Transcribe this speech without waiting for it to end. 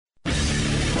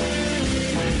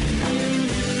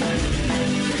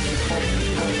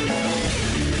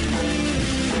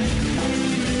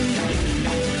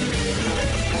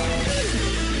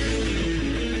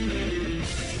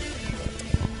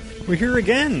We're here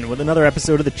again with another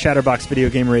episode of the Chatterbox Video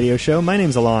Game Radio Show. My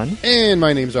name's Alon. And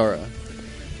my name's Zara.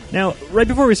 Now, right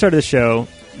before we started the show,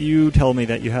 you told me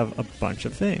that you have a bunch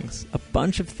of things. A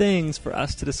bunch of things for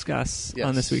us to discuss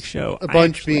on this week's show. A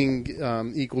bunch being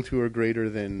equal to or greater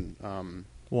than...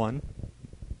 1.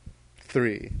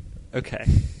 3. Okay.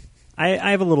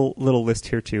 I have a little list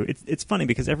here, too. It's funny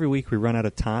because every week we run out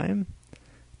of time,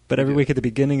 but every week at the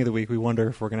beginning of the week we wonder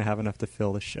if we're going to have enough to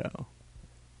fill the show.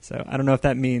 So I don't know if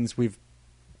that means we've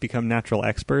become natural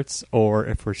experts or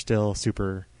if we're still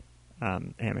super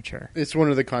amateur. It's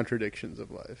one of the contradictions of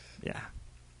life. Yeah.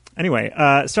 Anyway,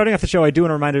 starting off the show, I do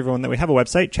want to remind everyone that we have a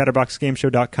website,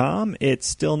 chatterboxgameshow.com. It's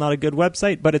still not a good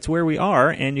website, but it's where we are,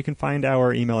 and you can find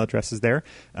our email addresses there.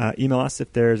 Email us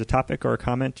if there's a topic or a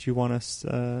comment you want us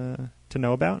to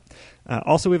know about.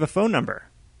 Also, we have a phone number.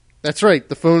 That's right.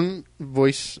 The phone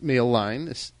voicemail line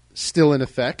is still in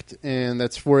effect, and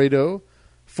that's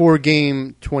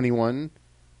 480-4GAME21.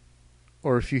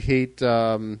 Or if you hate...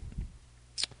 what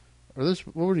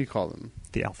would you call them?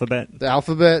 The alphabet. The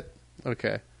alphabet?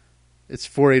 Okay. It's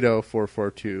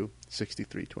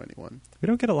 480-442-6321. We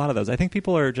don't get a lot of those. I think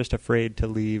people are just afraid to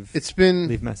leave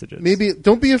messages. Maybe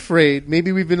don't be afraid.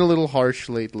 Maybe we've been a little harsh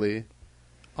lately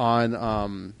on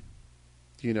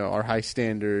our high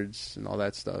standards and all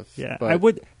that stuff. Yeah. But I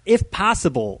would, if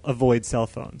possible, avoid cell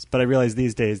phones, but I realize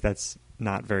these days that's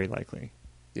not very likely.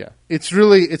 Yeah. It's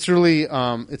really it's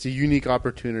a unique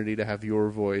opportunity to have your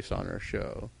voice on our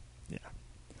show. Yeah.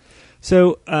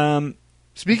 So,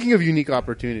 speaking of unique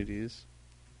opportunities,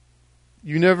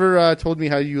 you never told me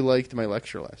how you liked my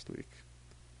lecture last week.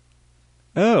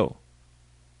 Oh.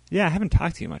 Yeah, I haven't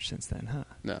talked to you much since then, huh?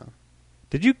 No.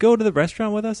 Did you go to the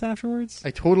restaurant with us afterwards?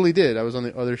 I totally did. I was on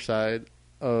the other side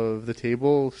of the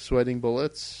table, sweating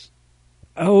bullets.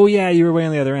 Oh, yeah, you were way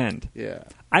on the other end. Yeah.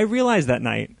 I realized that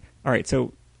night. All right,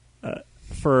 so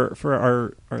for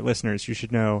our listeners, you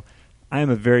should know I am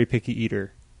a very picky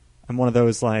eater. I'm one of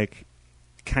those, like,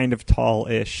 kind of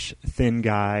tall-ish, thin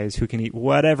guys who can eat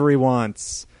whatever he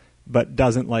wants, but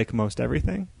doesn't like most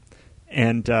everything.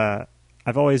 And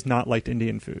I've always not liked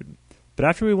Indian food. But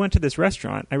after we went to this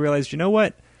restaurant, I realized, you know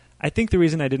what? I think the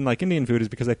reason I didn't like Indian food is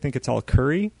because I think it's all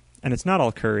curry, and it's not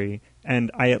all curry,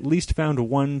 and I at least found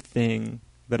one thing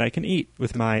that I can eat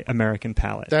with my American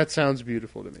palate. That sounds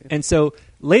beautiful to me. And so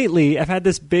lately, I've had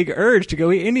this big urge to go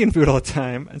eat Indian food all the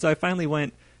time, and so I finally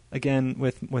went again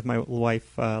with my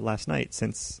wife last night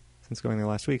since going there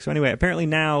last week. So anyway, apparently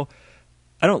now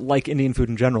I don't like Indian food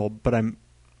in general, but I'm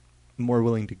more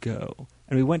willing to go.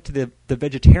 And we went to the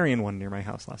vegetarian one near my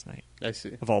house last night. I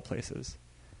see. Of all places.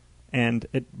 And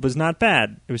it was not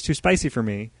bad. It was too spicy for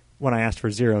me when I asked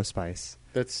for 0 spice.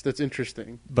 That's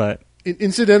interesting. But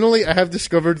incidentally, I have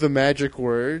discovered the magic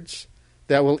words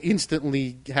that will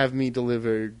instantly have me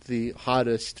delivered the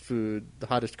hottest food, the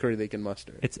hottest curry they can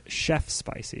muster. It's chef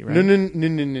spicy, right? No.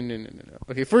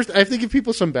 Okay, first I have to give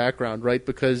people some background, right?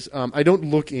 Because I don't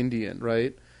look Indian,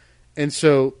 right? And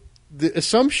so the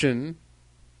assumption,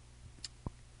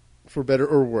 for better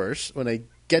or worse, when I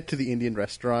get to the Indian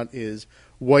restaurant is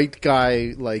white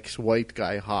guy likes white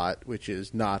guy hot, which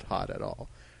is not hot at all,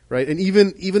 right? And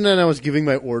even when I was giving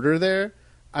my order there,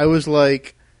 I was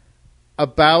like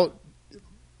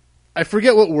I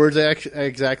forget what words I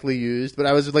exactly used, but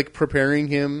I was like preparing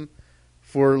him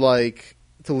for like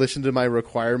to listen to my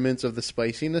requirements of the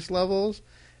spiciness levels,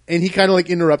 and he kind of like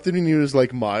interrupted me and he was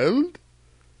like, mild,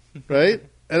 right?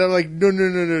 And I'm like,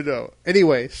 no.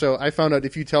 Anyway, so I found out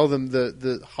if you tell them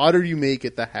the hotter you make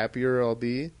it, the happier I'll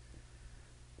be,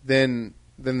 then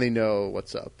they know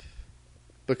what's up.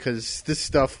 Because this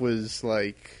stuff was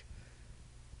like,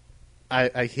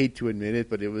 I hate to admit it,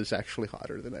 but it was actually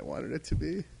hotter than I wanted it to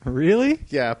be. Really?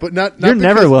 Yeah, but not You're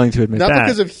never willing to admit not that. Not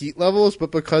because of heat levels,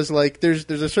 but because like there's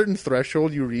a certain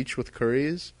threshold you reach with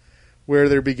curries where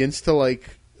there begins to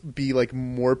like be like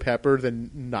more pepper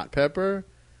than not pepper.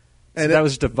 And so that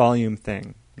was just a volume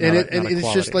thing. And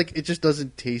it's just like it just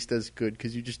doesn't taste as good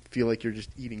because you just feel like you're just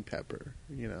eating pepper,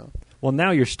 you know. Well,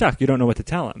 now you're stuck. You don't know what to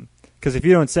tell him. Because if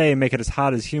you don't say make it as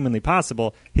hot as humanly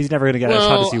possible, he's never going to get as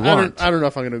hot as you want. I don't know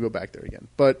if I'm going to go back there again.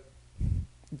 But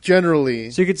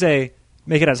generally... So you could say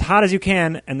make it as hot as you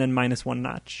can and then minus 1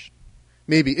 notch.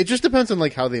 Maybe. It just depends on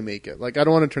like how they make it. Like I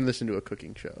don't want to turn this into a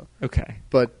cooking show. Okay.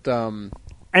 But...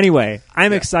 anyway,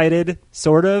 I'm excited,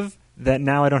 sort of, that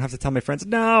now I don't have to tell my friends,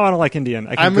 no, I don't like Indian.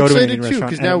 I can go to an Indian restaurant. I'm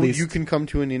excited too, because now you can come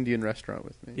to an Indian restaurant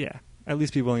with me. Yeah. At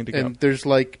least be willing to go. And there's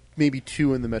like maybe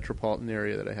 2 in the metropolitan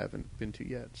area that I haven't been to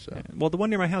yet. So well, the one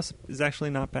near my house is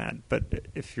actually not bad, but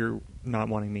if you're not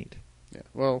wanting meat. Yeah,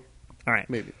 well, all right.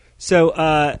 Maybe. So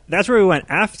that's where we went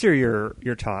after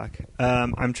your talk.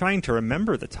 I'm trying to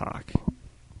remember the talk.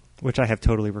 which I have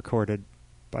totally recorded,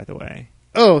 by the way.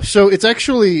 Oh, so it's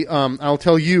actually I'll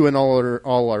tell you and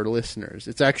all our listeners.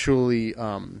 It's actually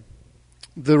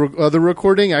the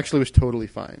recording actually was totally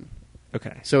fine.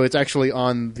 Okay. So it's actually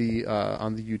on the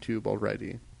YouTube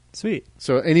already. Sweet.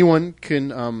 So anyone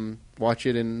can watch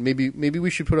it, and maybe we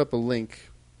should put up a link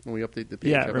when we update the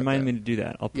page. Yeah, remind me to do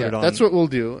that. I'll put it on. That's what we'll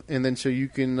do, and then so you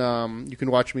can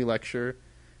watch me lecture.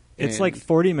 It's like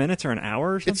 40 minutes or an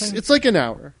hour or something? It's like an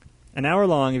hour. An hour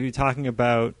long if you're talking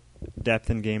about depth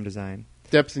in game design.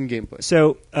 Depth in gameplay.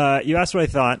 So you asked what I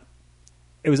thought.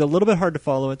 It was a little bit hard to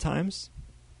follow at times.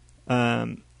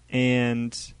 And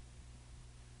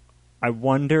I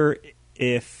wonder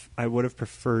if I would have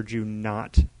preferred you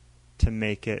not to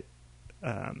make it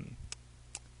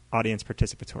audience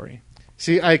participatory.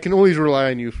 See, I can always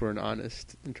rely on you for an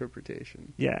honest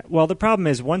interpretation. Yeah. Well, the problem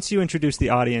is once you introduce the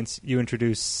audience, you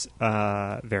introduce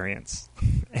variance.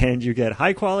 And you get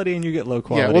high quality and you get low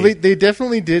quality. Yeah, well, they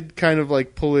definitely did kind of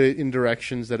like pull it in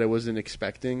directions that I wasn't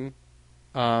expecting.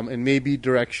 And maybe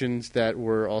directions that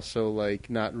were also like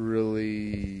not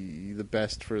really the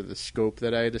best for the scope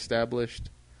that I had established.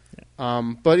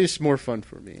 Yeah. But it's more fun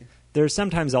for me. There's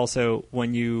sometimes also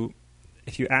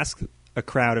if you ask a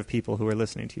crowd of people who are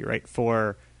listening to you, right,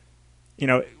 for,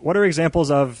 what are examples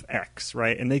of X,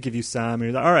 right? And they give you some, and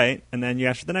you're like, all right, and then you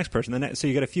ask the next person. So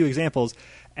you get a few examples,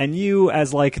 and you,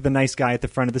 as like the nice guy at the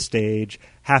front of the stage,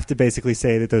 have to basically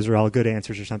say that those are all good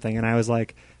answers or something. And I was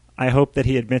like, I hope that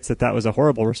he admits that was a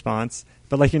horrible response,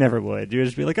 but like you never would. You would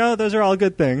just be like, oh, those are all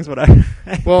good things, whatever.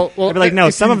 Well, I'd be like,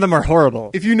 no, some of them are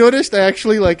horrible. If you noticed, I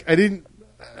actually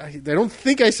I don't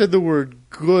think I said the word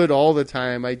good all the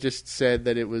time. I just said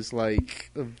that it was like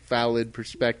a valid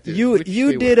perspective.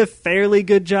 You did a fairly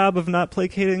good job of not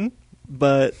placating,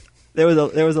 but there was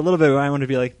a little bit where I wanted to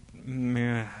be like,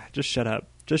 just shut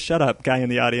up, guy in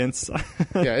the audience.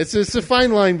 Yeah, it's a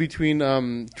fine line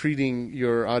between treating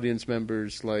your audience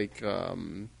members like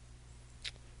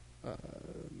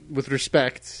with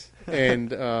respect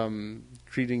and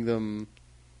treating them,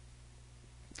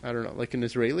 I don't know, like an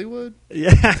Israeli would?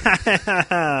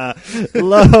 Yeah.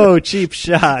 Low, cheap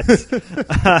shot.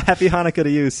 Happy Hanukkah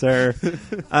to you, sir.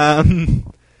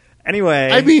 Anyway.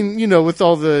 I mean, with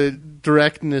all the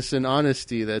directness and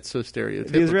honesty that's so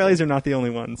stereotypical. The Israelis are not the only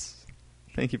ones.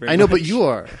 Thank you very much. I know, but you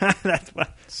are. That's why.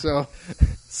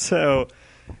 So,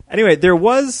 anyway, there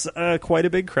was quite a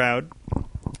big crowd,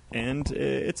 and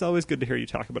it's always good to hear you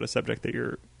talk about a subject that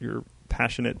you're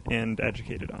passionate and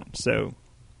educated on. So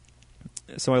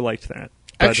I liked that.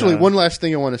 But, actually, one last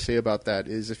thing I want to say about that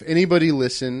is if anybody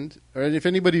listened, or if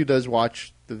anybody who does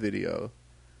watch the video,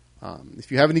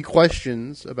 if you have any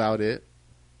questions about it,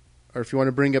 or if you want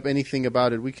to bring up anything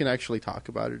about it, we can actually talk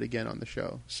about it again on the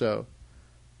show. So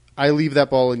I leave that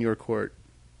ball in your court,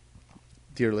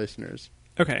 dear listeners.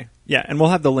 Okay. Yeah, and we'll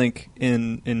have the link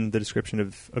in the description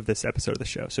of this episode of the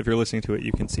show. So if you're listening to it,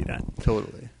 you can see that.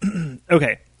 Totally.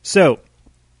 Okay, so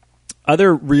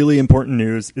other really important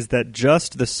news is that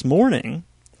just this morning,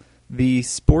 the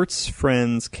Sports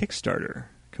Friends Kickstarter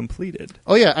completed.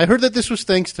 Oh, yeah. I heard that this was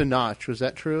thanks to Notch. Was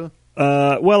that true?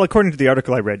 Well, according to the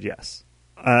article I read, yes.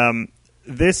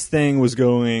 This thing was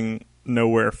going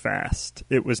nowhere fast.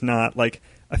 It was not like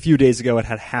a few days ago it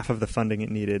had half of the funding it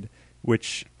needed,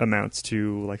 which amounts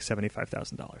to like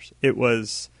 $75,000. It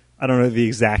was, I don't know the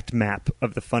exact map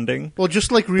of the funding. Well,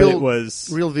 just like real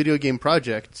video game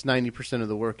projects, 90% of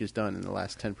the work is done in the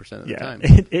last 10% of the time.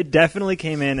 It definitely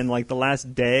came in like the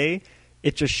last day,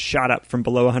 it just shot up from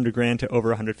below $100,000 to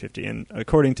over $150,000. And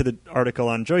according to the article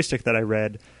on Joystick that I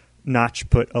read, Notch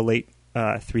put a late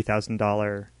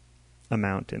 $3,000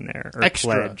 amount in there, or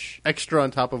pledge. Extra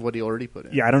on top of what he already put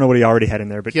in. Yeah, I don't know what he already had in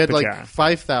there, but he had yeah.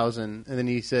 5,000, and then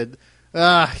he said,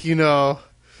 I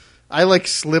like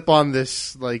slip on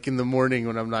this like in the morning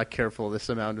when I'm not careful, this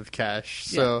amount of cash.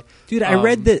 Yeah. So, dude, I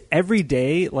read that every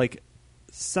day, like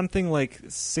something like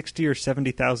 60 or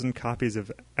 70,000 copies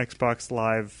of Xbox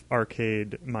Live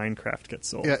Arcade Minecraft get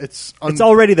sold. Yeah, it's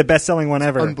already the best-selling one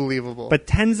ever. Unbelievable. But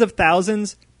tens of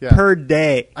thousands per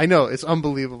day. I know, it's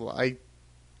unbelievable.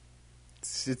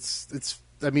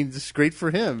 It's great for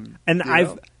him. And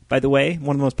by the way,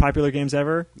 one of the most popular games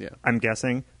ever. Yeah. I'm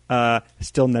guessing.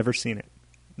 Still never seen it.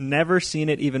 Never seen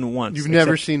it even once. You've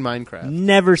never seen Minecraft?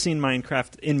 Never seen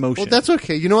Minecraft in motion. Well, that's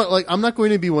okay. You know what? Like, I'm not going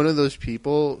to be one of those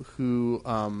people who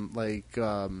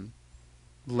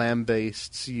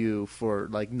lambastes you for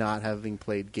like not having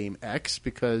played game X,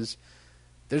 because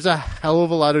there's a hell of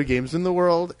a lot of games in the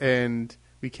world and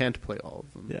we can't play all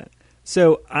of them. Yeah.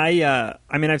 So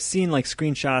I've seen like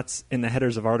screenshots in the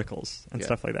headers of articles and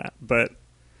stuff like that, but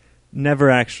never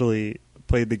actually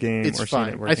played the game or fine.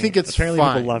 seen it working. I think it's Apparently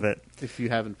fine. People love it. if you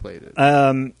haven't played it.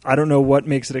 I don't know what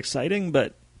makes it exciting,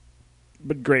 but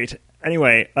great.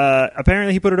 Anyway,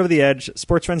 apparently he put it over the edge.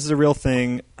 Sports Friends is a real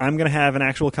thing. I'm going to have an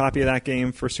actual copy of that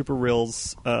game for Super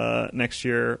Reels next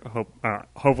year.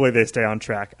 Hopefully they stay on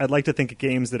track. I'd like to think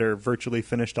games that are virtually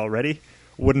finished already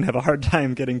wouldn't have a hard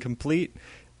time getting complete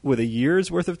with a year's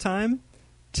worth of time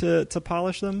to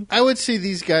polish them. I would say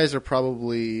these guys are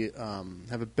probably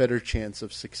have a better chance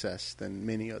of success than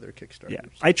many other Kickstarters. Yeah,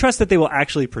 I trust that they will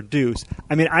actually produce.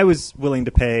 I mean, I was willing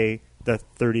to pay the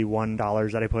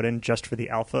 $31 that I put in just for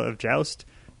the alpha of Joust,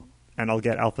 and I'll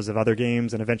get alphas of other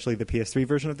games and eventually the PS3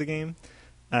 version of the game,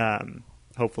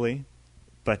 hopefully.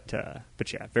 But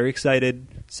yeah, very excited.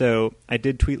 So I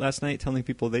did tweet last night telling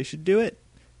people they should do it,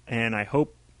 and I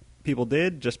hope people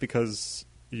did, just because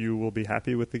you will be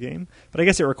happy with the game. But I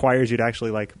guess it requires you to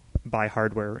actually buy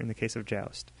hardware in the case of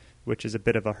Joust, which is a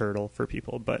bit of a hurdle for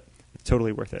people, but it's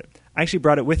totally worth it. I actually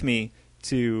brought it with me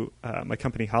to my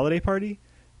company holiday party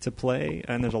to play,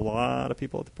 and there's a lot of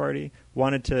people at the party.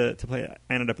 Wanted to play it.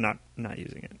 I ended up not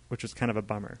using it, which was kind of a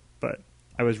bummer, but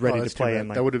I was ready to play in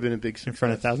that would have been a big success. In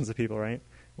front of thousands of people, right?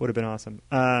 Would have been awesome.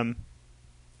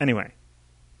 Anyway,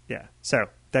 yeah. So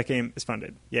that game is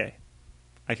funded. Yay!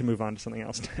 I can move on to something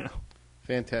else now.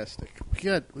 Fantastic. We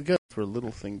got for a little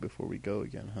thing before we go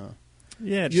again, huh?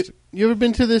 Yeah. You ever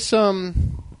been to this? No,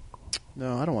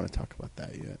 I don't want to talk about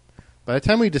that yet. By the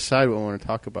time we decide what we want to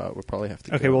talk about, we'll probably have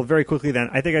to. Okay, well, very quickly then.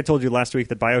 I think I told you last week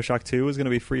that BioShock 2 was going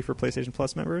to be free for PlayStation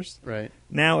Plus members. Right.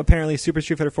 Now, apparently, Super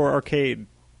Street Fighter 4 Arcade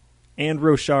and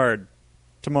Rochard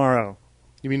tomorrow.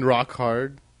 You mean Rock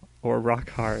Hard? Or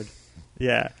Rock Hard.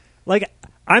 Yeah.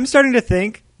 I'm starting to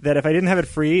think that if I didn't have it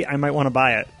free, I might want to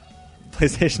buy it.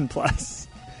 PlayStation Plus.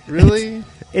 Really?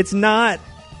 It's not...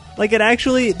 it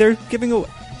actually... They're giving a...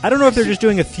 I don't know if they're just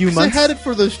doing a few months. I had it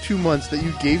for those 2 months that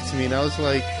you gave to me, and I was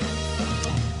like...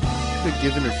 Could have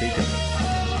given or taken it.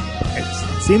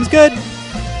 It seems good.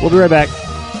 We'll be right back.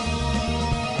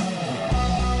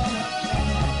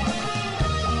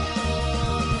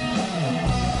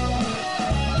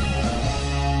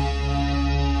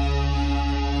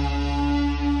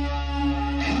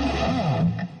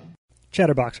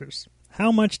 Chatterboxers,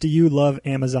 how much do you love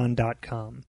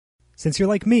Amazon.com? Since you're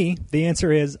like me, the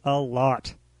answer is a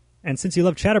lot. And since you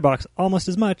love Chatterbox almost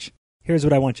as much, here's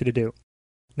what I want you to do.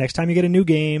 Next time you get a new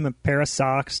game, a pair of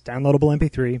socks, downloadable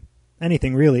MP3,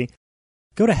 anything really,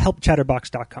 go to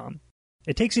helpchatterbox.com.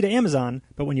 It takes you to Amazon,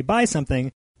 but when you buy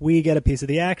something, we get a piece of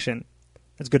the action.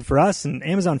 That's good for us, and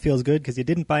Amazon feels good because you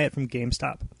didn't buy it from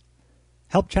GameStop.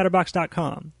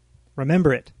 Helpchatterbox.com.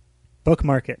 Remember it.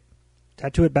 Bookmark it.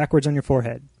 Tattoo it backwards on your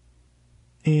forehead.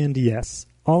 And yes,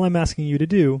 all I'm asking you to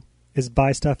do is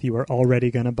buy stuff you are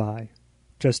already going to buy.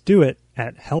 Just do it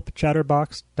at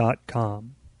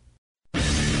helpchatterbox.com.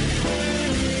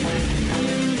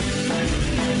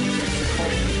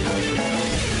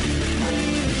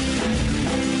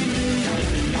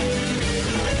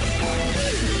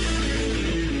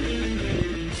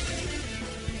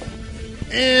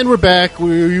 And we're back.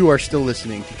 You are still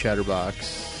listening to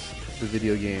Chatterbox, the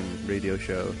video game radio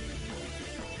show.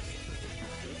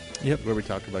 Yep. Where we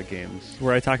talk about games.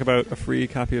 Where I talk about a free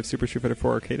copy of Super Street Fighter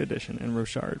 4 Arcade Edition and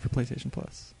Rochard for PlayStation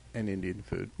Plus. And Indian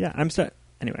food. Yeah,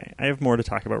 Anyway, I have more to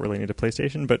talk about relating to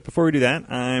PlayStation, but before we do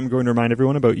that, I'm going to remind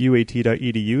everyone about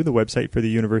uat.edu, the website for the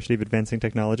University of Advancing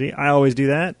Technology. I always do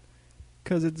that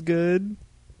because it's good.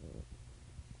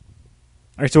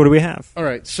 All right, so what do we have? All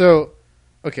right, so...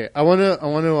 Okay, I want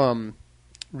to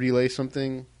relay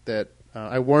something that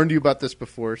I warned you about this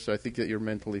before, so I think that you're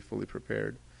mentally fully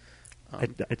prepared. I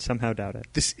somehow doubt it.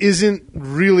 This isn't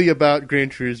really about Gran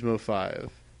Turismo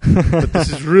 5, but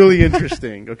this is really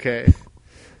interesting, okay?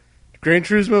 Gran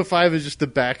Turismo 5 is just the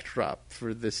backdrop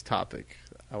for this topic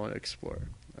I want to explore,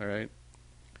 all right?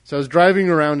 So I was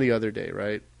driving around the other day,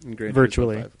 right? In Gran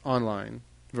virtually. Turismo 5, online,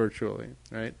 virtually,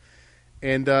 right?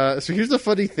 And so here's the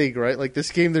funny thing, right?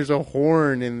 This game, there's a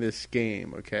horn in this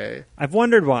game, okay? I've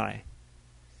wondered why.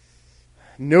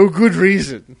 No good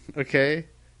reason, okay?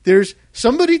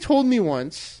 Somebody told me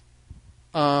once,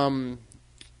 they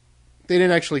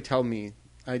didn't actually tell me,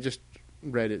 I just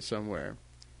read it somewhere,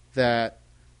 that,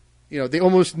 they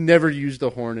almost never use the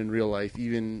horn in real life,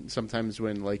 even sometimes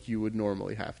when, you would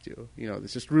normally have to.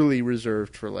 It's just really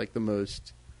reserved for, the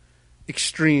most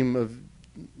extreme of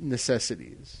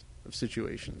necessities. Of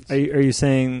situations. Are you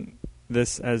saying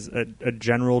this as a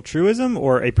general truism,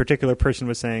 or a particular person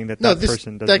was saying that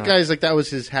person does that not? Guy's that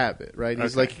was his habit, right?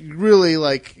 He's really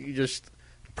you just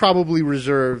probably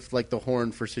reserved the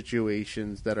horn for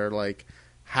situations that are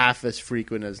half as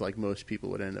frequent as most people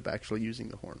would end up actually using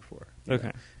the horn for.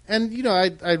 Okay. And, you know,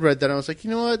 I read that and I was like,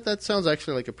 you know what? That sounds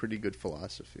actually like a pretty good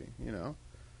philosophy, you know?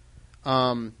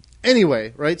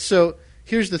 Anyway, right? So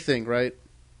here's the thing, right?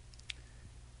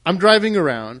 I'm driving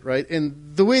around, right?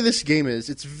 And the way this game is,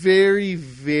 it's very,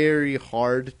 very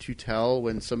hard to tell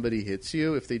when somebody hits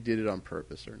you if they did it on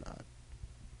purpose or not.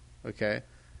 Okay?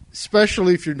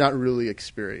 Especially if you're not really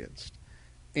experienced.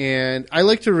 And I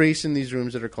like to race in these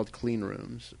rooms that are called clean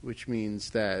rooms, which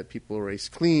means that people race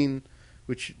clean,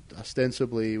 which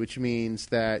means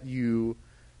that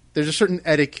there's a certain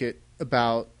etiquette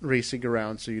about racing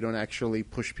around so you don't actually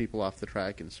push people off the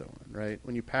track and so on, right?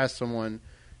 When you pass someone,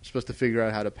 you're supposed to figure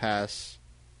out how to pass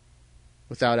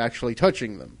without actually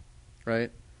touching them,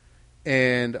 right?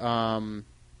 And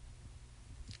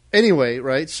anyway,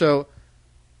 right? So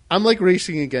I'm like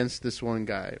racing against this one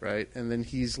guy, right? And then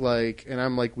he's like, and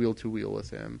I'm like wheel to wheel with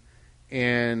him.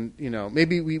 And, you know,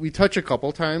 maybe we touch a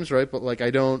couple times, right? But like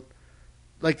I don't,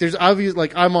 like there's obvious,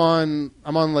 like I'm on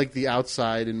like the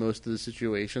outside in most of the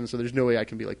situations, so there's no way I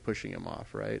can be like pushing him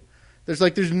off, right?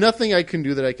 There's nothing I can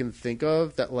do that I can think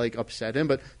of that like upset him,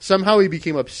 but somehow he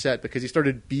became upset because he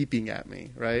started beeping at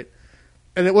me, right?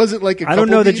 And it wasn't like I don't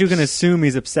know that you can assume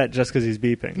he's upset just because he's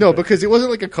beeping. No, because it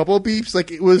wasn't like a couple of beeps. Like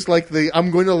it was like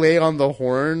I'm going to lay on the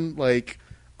horn like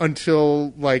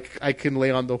until like I can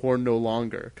lay on the horn no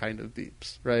longer kind of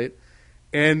beeps, right?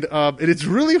 And it's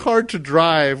really hard to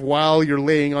drive while you're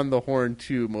laying on the horn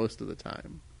too most of the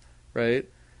time, right?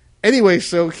 Anyway,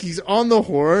 so he's on the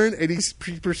horn and he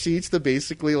proceeds to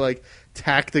basically like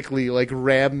tactically like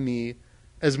ram me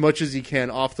as much as he can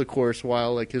off the course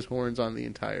while like his horn's on the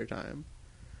entire time.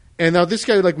 And now this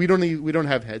guy, like, we don't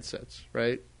have headsets,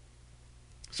 right?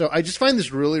 So I just find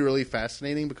this really, really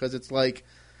fascinating because it's like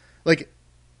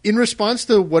in response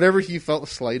to whatever he felt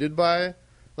slighted by,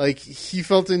 like he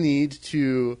felt a need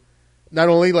to not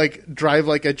only like drive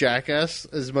like a jackass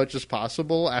as much as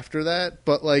possible after that,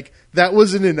 but like that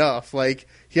wasn't enough. Like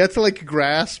he had to like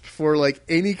grasp for like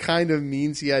any kind of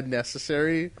means he had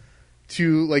necessary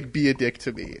to like be a dick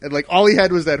to me, and like all he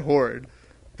had was that horn.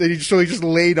 So he just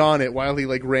laid on it while he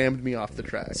like rammed me off the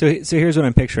track. So here's what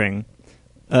I'm picturing: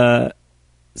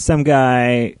 some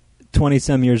guy,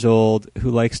 20-some years old,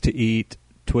 who likes to eat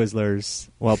Twizzlers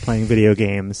while playing video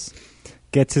games,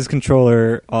 gets his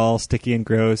controller all sticky and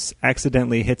gross,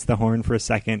 accidentally hits the horn for a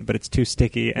second, but it's too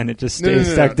sticky, and it just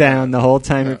stays stuck down the whole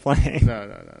time you're playing. No.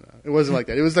 It wasn't like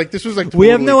that. It was like this was like. We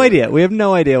have no idea. We have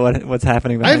no idea what's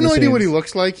happening behind I have no the idea scenes. what he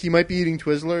looks like. He might be eating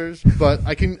Twizzlers, but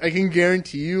I can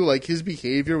guarantee you, like his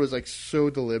behavior was like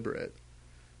so deliberate.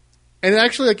 And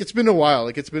actually, like it's been a while.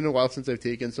 Like it's been a while since I've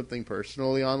taken something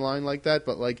personally online like that.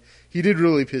 But like he did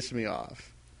really piss me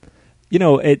off. You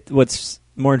know, what's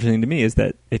more interesting to me is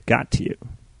that it got to you.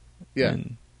 Yeah.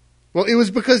 And well, it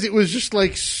was because it was just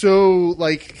like so.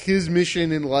 Like his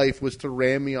mission in life was to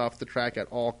ram me off the track at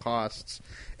all costs.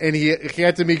 And he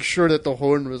had to make sure that the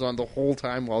horn was on the whole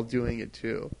time while doing it,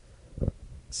 too.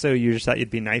 So you just thought you'd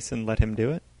be nice and let him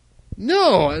do it?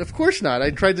 No, of course not.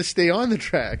 I tried to stay on the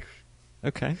track.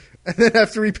 Okay. And then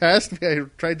after he passed me, I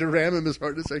tried to ram him as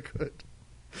hard as I could.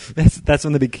 That's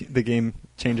when the game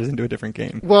changes into a different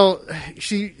game. Well,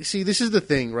 see, this is the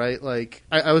thing, right? Like,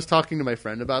 I was talking to my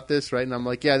friend about this, right? And I'm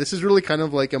like, yeah, this is really kind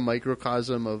of like a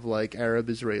microcosm of, like,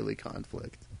 Arab-Israeli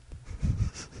conflict.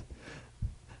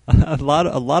 A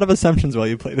lot of assumptions while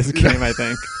you play this game, I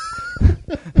think.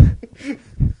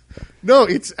 No,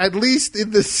 it's at least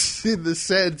in the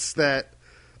sense that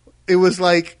it was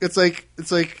like it's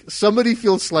like somebody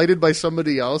feels slighted by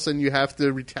somebody else, and you have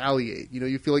to retaliate. You know,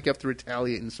 you feel like you have to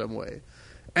retaliate in some way.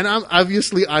 And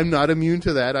I'm not immune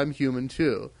to that. I'm human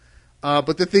too.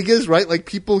 But the thing is, right? Like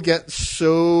people get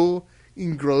so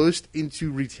engrossed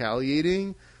into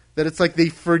retaliating that it's like they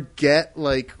forget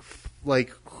like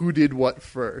who did what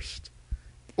first,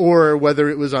 or whether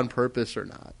it was on purpose or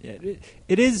not. Yeah,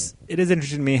 it is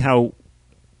interesting to me how,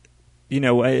 you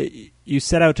know, you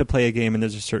set out to play a game and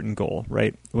there's a certain goal,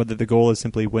 right? Whether the goal is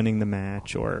simply winning the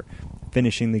match or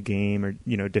finishing the game or,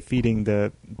 you know, defeating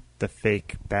the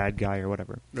fake bad guy or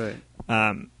whatever. Right.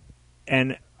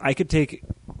 And I could take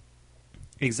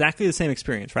exactly the same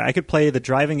experience, right? I could play the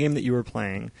driving game that you were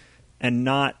playing and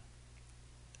not.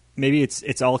 Maybe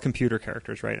it's all computer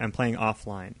characters, right? I'm playing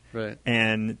offline, right?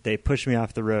 And they push me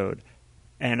off the road,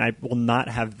 and I will not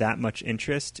have that much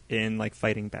interest in like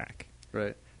fighting back,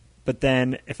 right? But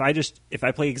then if I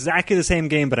play exactly the same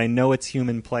game, but I know it's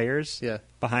human players,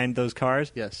 behind those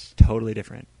cars, yes, totally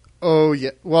different. Oh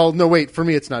yeah. Well, no, wait. For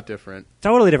me, it's not different.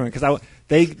 Totally different because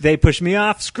they push me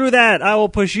off. Screw that! I will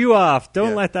push you off.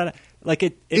 Don't let that. Like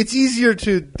it's easier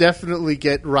to definitely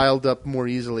get riled up more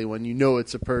easily when you know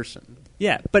it's a person.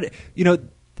 Yeah, but, you know,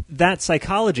 that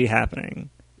psychology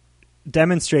happening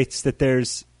demonstrates that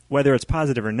there's, whether it's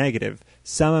positive or negative,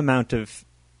 some amount of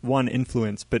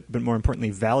influence, but more importantly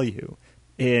value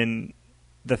in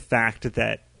the fact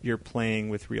that you're playing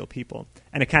with real people.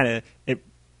 And it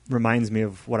reminds me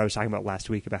of what I was talking about last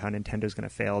week about how Nintendo's going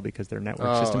to fail because their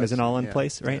network system isn't all in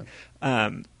place, right? Yeah.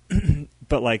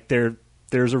 But like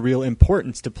there's a real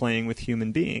importance to playing with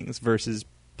human beings versus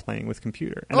playing with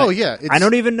computer. And I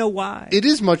don't even know why. It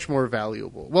is much more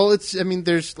valuable. Well,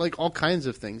 there's like all kinds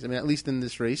of things. I mean, at least in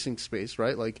this racing space,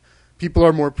 right? Like people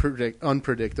are more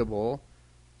unpredictable.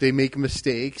 They make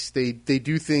mistakes. They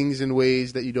do things in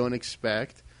ways that you don't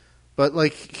expect. But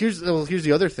like here's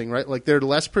the other thing, right? Like they're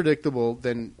less predictable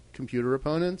than computer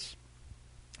opponents,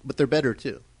 but they're better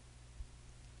too.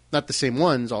 Not the same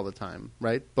ones all the time,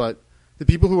 right? But the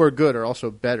people who are good are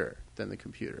also better than the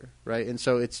computer, right? And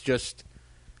so it's just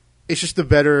a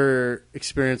better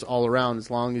experience all around as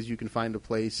long as you can find a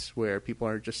place where people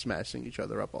aren't just smashing each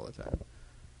other up all the time.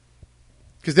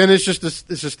 Because then it's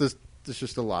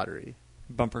just a lottery.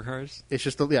 Bumper cars? It's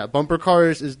just bumper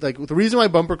cars is like the reason why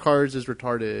bumper cars is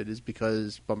retarded is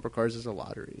because bumper cars is a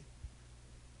lottery.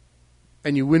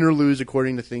 And you win or lose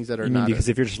according to things that are not because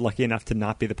if you're just lucky enough to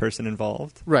not be the person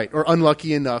involved. Right, or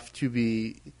unlucky enough to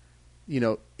be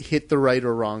hit the right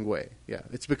or wrong way. Yeah,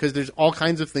 it's because there's all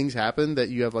kinds of things happen that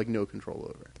you have like no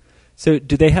control over. So,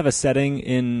 do they have a setting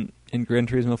in Gran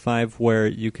Turismo 5 where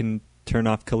you can turn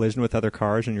off collision with other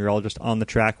cars and you're all just on the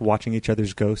track watching each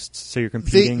other's ghosts, so you're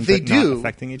competing not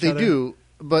affecting each other? They do,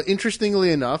 but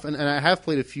interestingly enough, and I have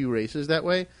played a few races that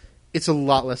way, it's a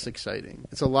lot less exciting.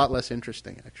 It's a lot less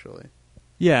interesting, actually.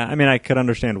 Yeah, I mean, I could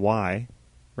understand why,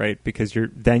 right? Because you're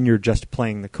just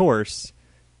playing the course,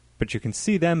 but you can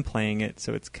see them playing it,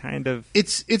 so it's kind of...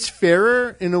 It's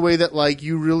fairer in a way that, like,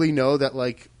 you really know that,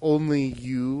 like, only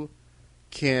you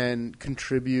can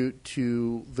contribute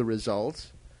to the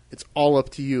result. It's all up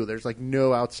to you. There's, like,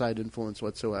 no outside influence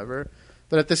whatsoever.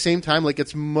 But at the same time, like,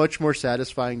 it's much more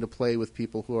satisfying to play with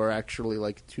people who are actually,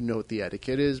 like, to know what the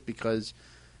etiquette is, because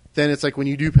then it's like when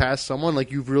you do pass someone,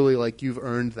 like, you've really, like, you've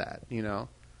earned that, you know?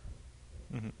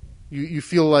 Mm-hmm. You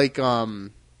feel like,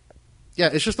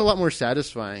 it's just a lot more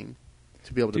satisfying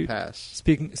to be able to pass.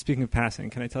 Speaking of passing,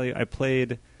 can I tell you, I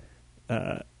played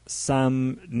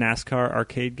some NASCAR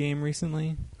arcade game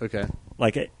recently. Okay.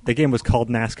 Like the game was called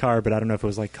NASCAR, but I don't know if it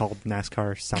was like called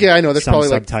NASCAR. Yeah, I know. There's probably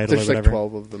subtitle there's or whatever. like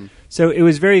 12 of them. So it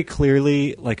was very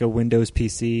clearly like a Windows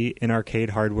PC in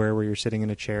arcade hardware where you're sitting in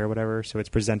a chair or whatever. So it's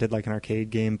presented like an arcade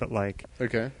game, but like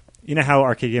you know how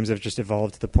arcade games have just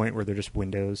evolved to the point where they're just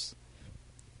Windows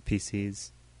PCs.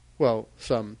 Well,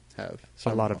 some have.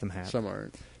 A lot of them have. Some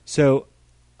aren't. So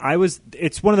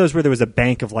it's one of those where there was a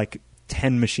bank of like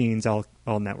 10 machines all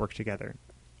networked together.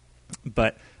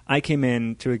 But I came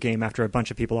in to a game after a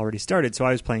bunch of people already started, so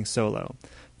I was playing solo.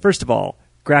 First of all,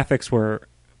 graphics were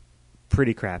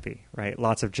pretty crappy, right?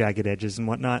 Lots of jagged edges and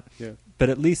whatnot. Yeah. But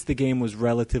at least the game was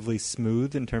relatively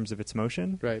smooth in terms of its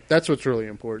motion. Right. That's what's really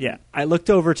important. Yeah. I looked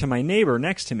over to my neighbor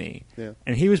next to me, yeah,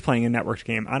 and he was playing a networked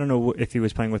game. I don't know if he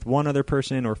was playing with one other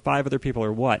person or 5 other people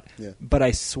or what, yeah, but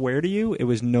I swear to you, it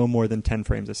was no more than 10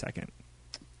 frames a second.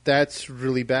 That's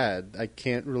really bad. I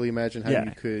can't really imagine how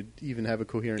you could even have a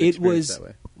coherent experience that way.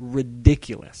 It was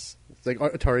ridiculous. It's like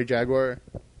Atari Jaguar?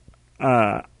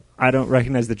 I don't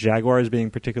recognize the Jaguar as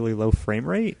being particularly low frame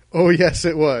rate. Oh, yes,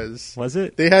 it was. Was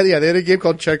it? They had a game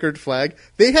called Checkered Flag.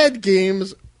 They had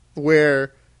games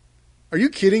where... Are you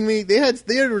kidding me? There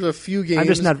was a few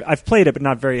games... I've played it, but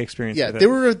not very experienced with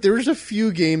it. There was a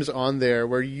few games on there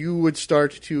where you would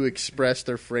start to express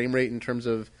their frame rate in terms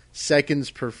of seconds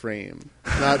per frame,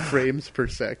 not frames per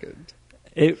second.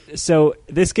 So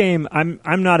this game,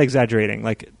 I'm not exaggerating.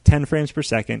 Like 10 frames per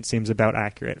second seems about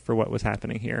accurate for what was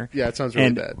happening here. Yeah, it sounds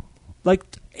really bad. Like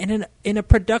in a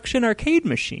production arcade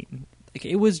machine, like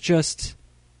it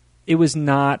was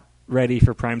not ready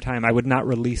for prime time. I would not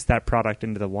release that product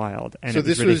into the wild. And so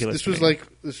this was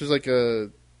like a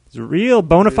real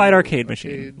bona fide arcade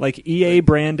machine, like EA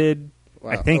branded.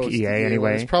 Wow. I think EA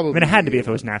anyway. It had to be if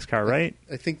it was NASCAR, right?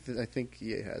 I think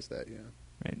EA has that, yeah.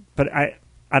 Right, but I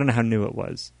don't know how new it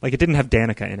was. Like, it didn't have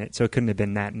Danica in it, so it couldn't have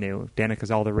been that new. Danica's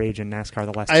all the rage in NASCAR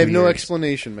the last 2 years. I have no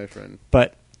explanation, my friend.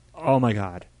 But, oh my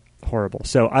God, horrible.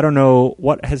 So I don't know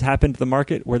what has happened to the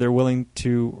market where they're willing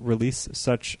to release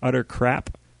such utter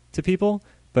crap to people,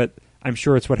 but I'm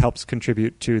sure it's what helps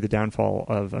contribute to the downfall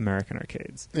of American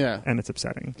arcades. Yeah. And it's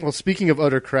upsetting. Well, speaking of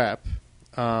utter crap...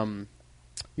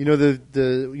 you know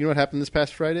you know what happened this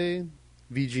past Friday?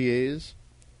 VGAs.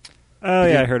 Oh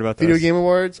yeah, I heard about those. Video Game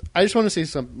Awards. I just want to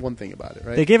say one thing about it.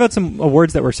 Right? They gave out some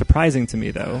awards that were surprising to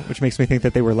me, though, which makes me think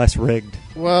that they were less rigged.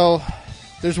 Well,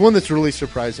 There's one that's really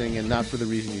surprising and not for the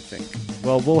reason you think.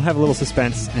 Well, we'll have a little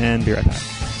suspense and be right back.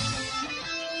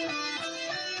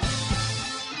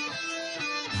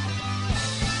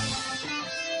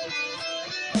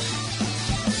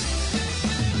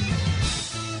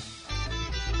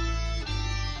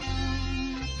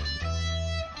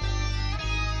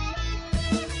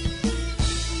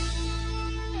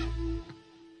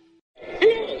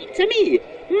 It's me,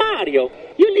 Mario.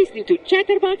 You're listening to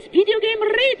Chatterbox Video Game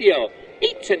Radio.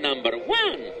 It's number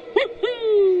one.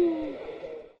 Woohoo!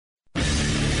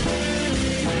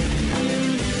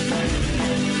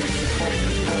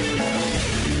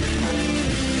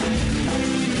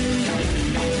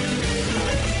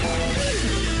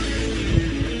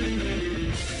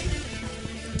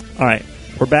 All right,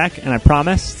 we're back, and I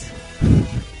promised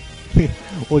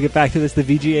we'll get back to this. The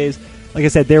VGAs, like I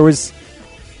said, there was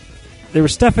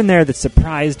stuff in there that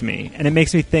surprised me, and it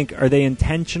makes me think: are they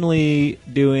intentionally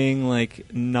doing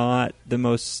like not the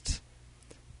most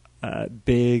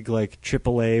big like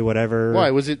AAA whatever?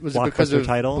 Why was it because of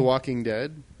title? The Walking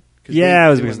Dead? Yeah, it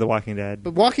was because of The Walking Dead.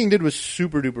 But Walking Dead was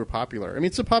super duper popular. I mean,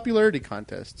 it's a popularity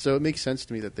contest, so it makes sense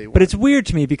to me that they won. But it's weird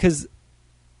to me because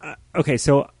okay,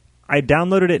 so I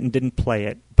downloaded it and didn't play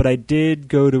it, but I did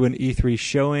go to an E3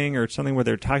 showing or something where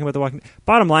they're talking about The Walking Dead.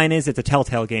 Bottom line is, it's a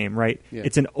Telltale game, right? Yeah.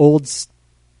 It's an old,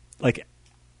 like,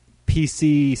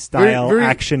 PC-style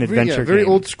action adventure game. Very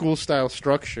old school style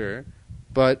structure,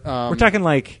 but we're talking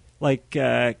like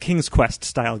King's Quest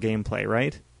style gameplay,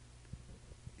 right?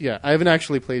 Yeah, I haven't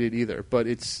actually played it either, but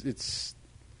it's.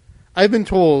 I've been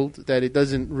told that it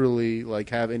doesn't really like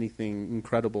have anything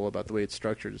incredible about the way it's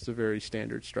structured. It's a very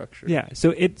standard structure. Yeah,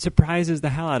 so it surprises the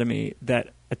hell out of me that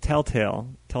a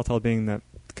Telltale being the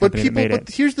company that made it.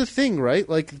 But here's the thing, right?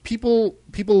 Like people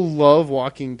love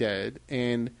Walking Dead,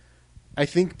 and I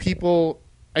think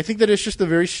that it's just a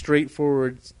very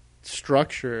straightforward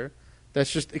structure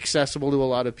that's just accessible to a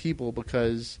lot of people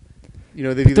because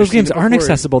they've those games aren't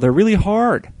accessible. They're really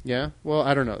hard. Yeah, well,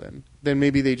 I don't know then. Then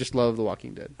maybe they just love The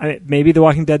Walking Dead. Maybe The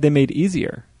Walking Dead they made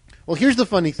easier. Well, here's the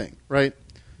funny thing, right?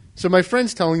 So my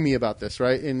friend's telling me about this,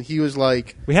 right? And he was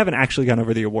like... We haven't actually gone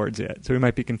over the awards yet, so we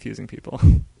might be confusing people.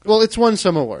 Well, it's won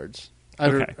some awards. I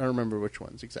Okay. don't remember which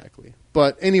ones exactly.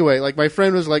 But anyway, like my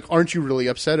friend was like, aren't you really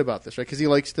upset about this, right? Because he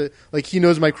likes to... Like, he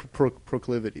knows my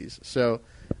proclivities. So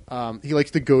he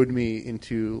likes to goad me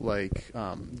into, like,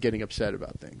 getting upset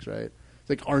about things, right? It's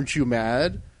like, aren't you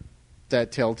mad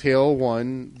that Telltale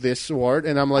won this award?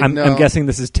 And I'm like, no. I'm guessing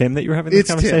this is Tim that you were having this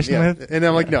conversation Tim, yeah. with? And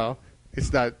I'm like, no,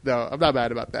 it's not. No, I'm not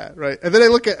mad about that, right? And then I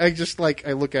look at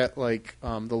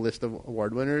the list of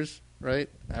award winners, right?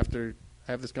 After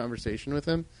I have this conversation with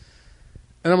him.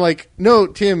 And I'm like, no,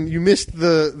 Tim, you missed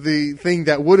the thing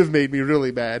that would have made me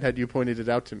really mad had you pointed it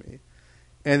out to me.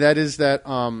 And that is that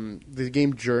the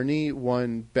game Journey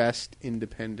won Best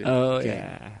Independent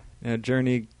Game. Yeah.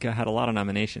 Journey had a lot of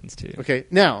nominations, too. Okay,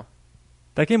 now...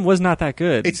 That game was not that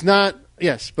good. It's not,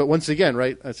 yes, but once again,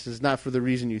 right, this is not for the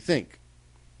reason you think.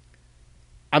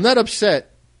 I'm not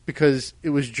upset because it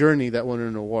was Journey that won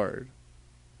an award.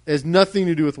 It has nothing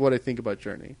to do with what I think about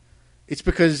Journey. It's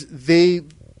because they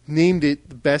named it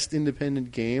the best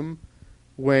independent game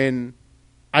when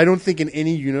I don't think in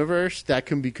any universe that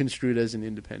can be construed as an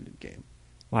independent game.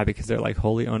 Why? Because they're like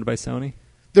wholly owned by Sony?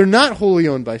 They're not wholly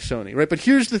owned by Sony, right? But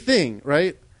here's the thing,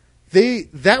 right?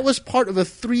 That was part of a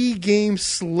 3-game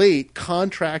slate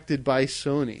contracted by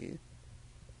Sony.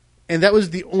 And that was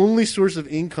the only source of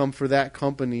income for that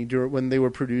company when they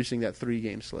were producing that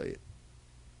 3-game slate.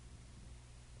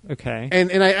 Okay.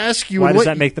 And I ask you... Why does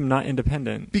that make them not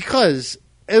independent? Because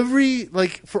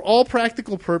for all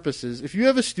practical purposes, if you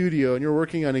have a studio and you're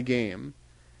working on a game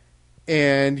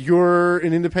and you're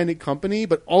an independent company,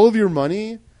 but all of your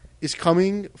money is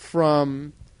coming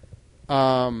from...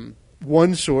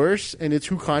 one source, and it's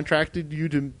who contracted you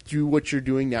to do what you're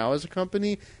doing now as a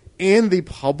company, and they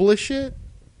publish it,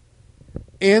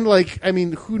 and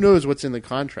who knows what's in the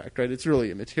contract, right? It's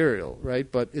really immaterial,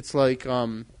 right? But it's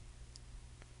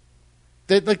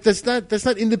that's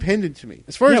not independent to me.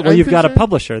 As far as you've got a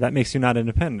publisher that makes you not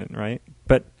independent, right?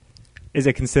 But is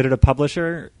it considered a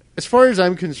publisher? As far as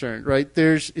I'm concerned, right?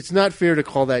 It's not fair to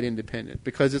call that independent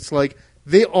because it's like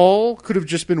they all could have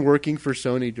just been working for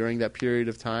Sony during that period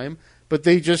of time, but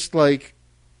they just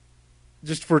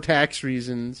for tax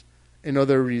reasons and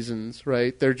other reasons,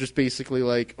 right? They're just basically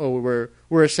like, oh,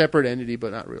 we're a separate entity,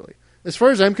 but not really. As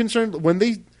far as I'm concerned, when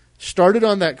they started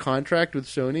on that contract with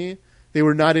Sony, they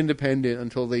were not independent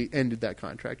until they ended that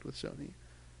contract with Sony.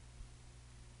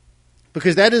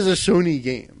 Because that is a Sony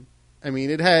game. I mean,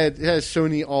 it has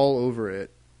Sony all over it.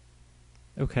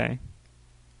 Okay.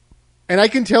 And I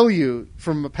can tell you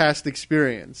from a past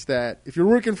experience that if you're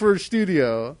working for a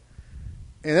studio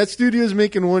and that studio is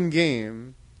making one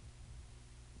game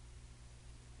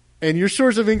and your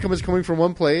source of income is coming from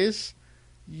one place,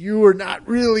 you are not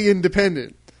really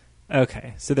independent.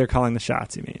 Okay, so they're calling the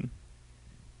shots, you mean?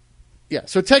 Yeah,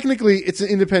 so technically it's an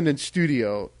independent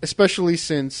studio, especially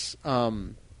since, now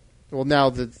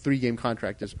the 3-game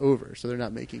contract is over, so they're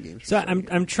not making games. So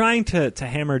I'm trying to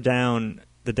hammer down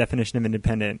the definition of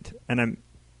independent, and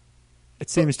it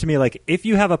seems to me like if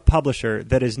you have a publisher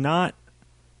that is not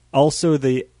also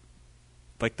the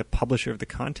publisher of the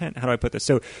content, how do I put this?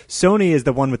 So Sony is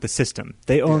the one with the system.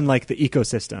 They own like the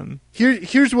ecosystem.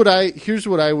 Here's what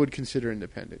I would consider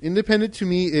independent. Independent to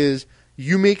me is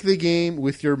you make the game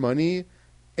with your money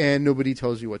and nobody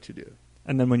tells you what to do.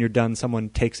 And then when you're done, someone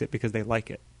takes it because they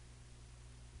like it.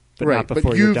 But right, not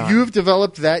before but you're done. You've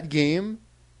developed that game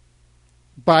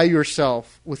by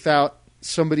yourself without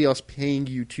somebody else paying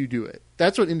you to do it.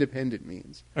 That's what independent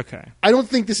means. Okay. I don't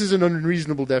think this is an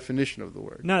unreasonable definition of the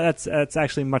word. No, that's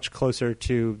actually much closer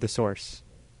to the source.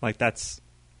 Like that's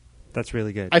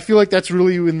really good. I feel like that's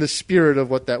really in the spirit of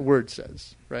what that word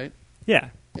says, right? Yeah.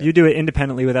 You do it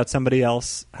independently without somebody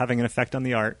else having an effect on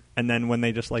the art, and then when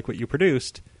they just like what you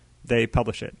produced, they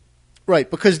publish it.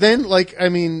 Right, because then,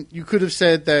 you could have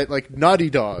said that, Naughty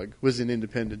Dog was an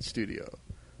independent studio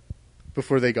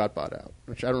before they got bought out,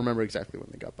 which I don't remember exactly when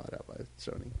they got bought out by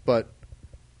Sony. But,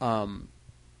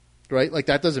 right,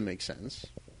 that doesn't make sense.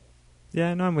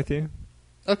 Yeah, no, I'm with you.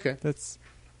 Okay. That's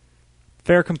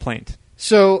fair complaint.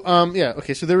 So,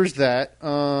 so there was that.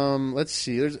 Let's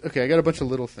see. I got a bunch of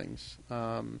little things.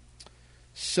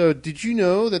 So, did you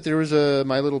know that there was a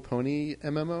My Little Pony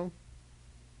MMO?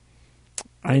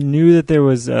 I knew that there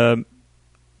was a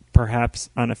perhaps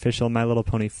unofficial My Little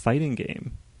Pony fighting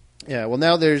game. Yeah, well,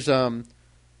 now there's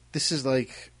this is I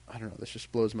don't know, this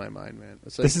just blows my mind, man.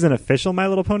 It's this is an official My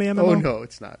Little Pony MMO? Oh, no,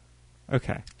 it's not.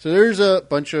 Okay. So there's a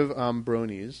bunch of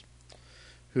bronies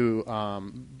who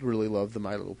really love the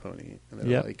My Little Pony. And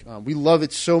they're like, we love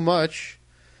it so much,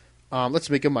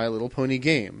 let's make a My Little Pony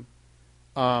game.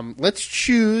 Let's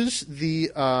choose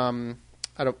the...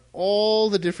 out of all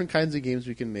the different kinds of games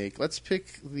we can make, let's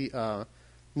pick the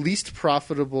least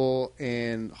profitable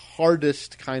and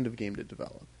hardest kind of game to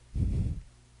develop.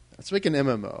 Let's make an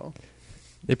MMO.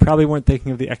 They probably weren't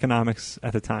thinking of the economics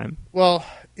at the time. Well,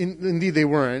 indeed they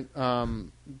weren't,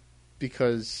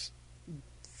 because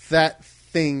that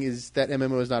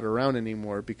MMO is not around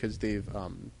anymore because they've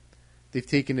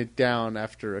taken it down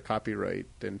after a copyright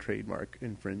and trademark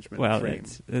infringement. Well,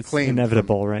 it's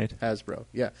inevitable, right? Hasbro,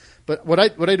 yeah. But what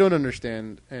I don't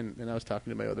understand, and I was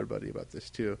talking to my other buddy about this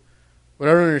too. What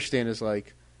I don't understand is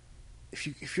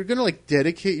if you're gonna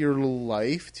dedicate your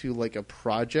life to a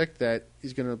project that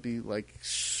is gonna be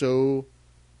so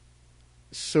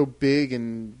big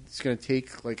and it's gonna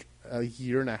take a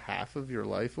year and a half of your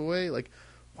life away,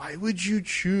 why would you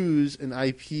choose an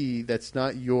IP that's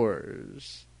not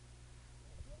yours?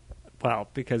 Well,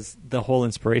 because the whole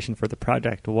inspiration for the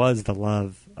project was the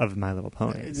love of My Little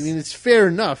Ponies. I mean, it's fair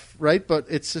enough, right? But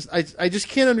it's just I just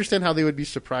can't understand how they would be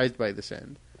surprised by this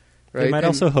end. Right? They might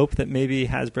also hope that maybe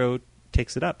Hasbro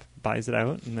takes it up, buys it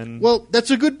out, and then... Well,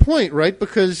 that's a good point, right?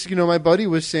 Because, my buddy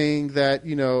was saying that,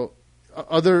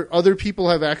 other people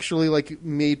have actually,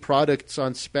 made products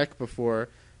on spec before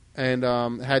and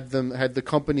had the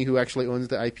company who actually owns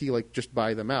the IP, just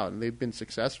buy them out. And they've been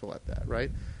successful at that,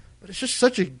 right? But it's just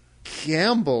such a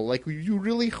gamble. You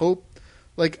really hope,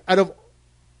 out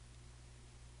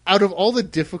of all the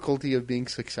difficulty of being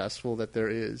successful that there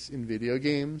is in video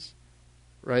games,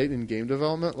 right, in game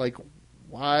development,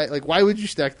 why would you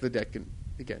stack the deck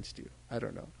against you? I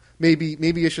don't know. Maybe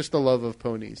it's just the love of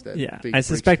ponies that. Yeah, I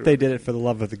suspect they did it for the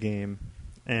love of the game,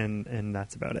 and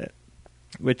that's about it,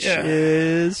 which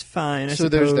is fine. I so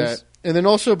suppose. There's that. And then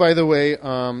also, by the way,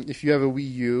 if you have a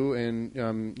Wii U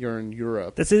and you're in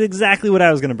Europe, this is exactly what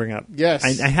I was going to bring up.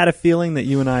 Yes, I had a feeling that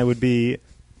you and I would be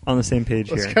on the same page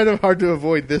here. It's kind of hard to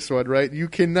avoid this one, right? You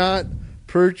cannot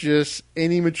purchase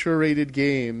any mature-rated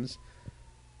games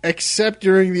except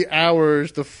during the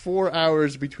 4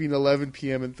 hours between 11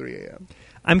 p.m. and 3 a.m.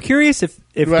 I'm curious if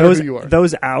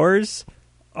those hours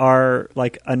are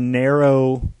a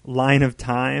narrow line of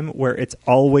time where it's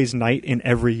always night in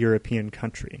every European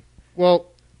country.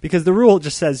 Well, because the rule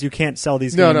just says you can't sell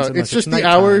these games unless it's just nighttime.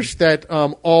 The hours that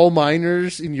all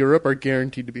minors in Europe are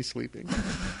guaranteed to be sleeping.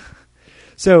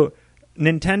 So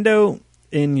Nintendo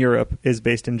in Europe is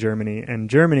based in Germany,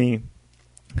 and Germany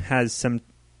has some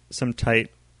tight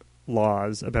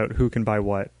laws about who can buy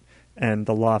what, and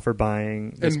the law for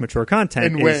buying this mature content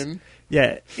and is, when.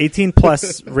 Yeah, 18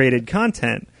 plus rated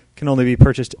content can only be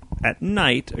purchased at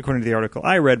night, according to the article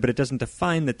I read, but it doesn't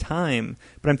define the time.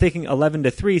 But I'm thinking 11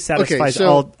 to 3 satisfies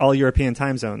so all European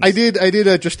time zones. I did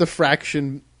just a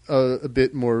fraction, a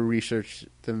bit more research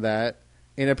than that.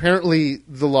 And apparently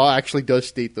the law actually does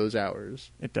state those hours.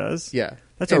 It does? Yeah.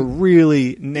 That's a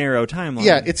really narrow timeline.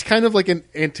 Yeah, it's kind of like an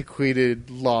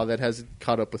antiquated law that hasn't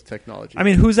caught up with technology. I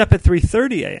mean, who's up at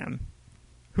 3:30 a.m.?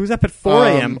 Who's up at 4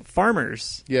 a.m.?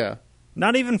 Farmers. Yeah.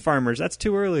 Not even farmers. That's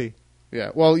too early.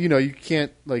 Yeah. Well, you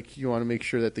can't, you want to make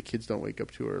sure that the kids don't wake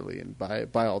up too early and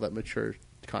buy all that mature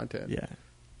content. Yeah.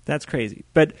 That's crazy.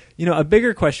 But, a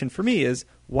bigger question for me is,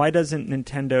 why doesn't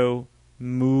Nintendo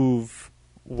move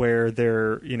where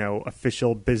their,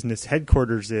 official business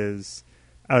headquarters is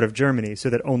out of Germany so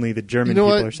that only the German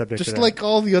people are subject to that? Just like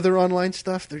all the other online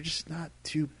stuff, they're just not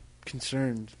too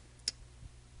concerned.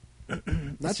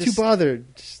 Not too bothered.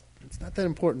 It's not that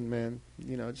important, man.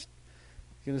 Just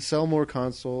you're going to sell more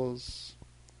consoles,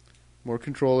 more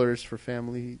controllers for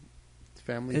family.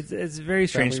 It's very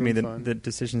strange to me, the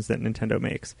decisions that Nintendo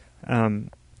makes.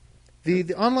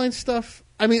 The online stuff,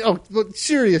 I mean,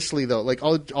 seriously though,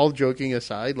 all joking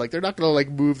aside, they're not going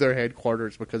to move their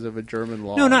headquarters because of a German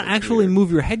law. No, not actually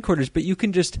move your headquarters, but you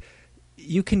can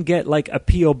get a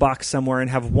PO box somewhere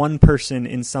and have one person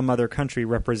in some other country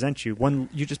represent you.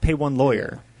 You just pay one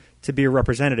lawyer to be a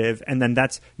representative, and then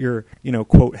that's your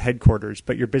quote headquarters,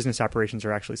 but your business operations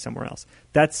are actually somewhere else.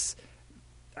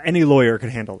 Any lawyer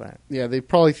could handle that. Yeah, they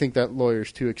probably think that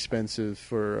lawyer's too expensive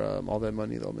for all that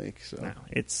money they'll make. So. No,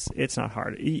 it's not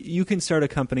hard. You can start a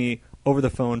company over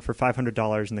the phone for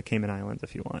 $500 in the Cayman Islands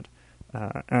if you want.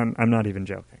 And I'm not even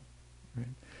joking. Right?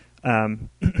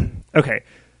 Okay,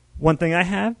 one thing I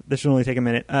have, this will only take a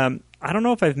minute. I don't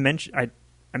know if I've mentioned, I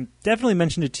definitely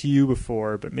mentioned it to you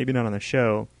before, but maybe not on the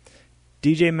show.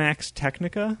 DJ Max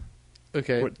Technica.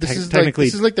 Okay, this is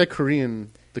like the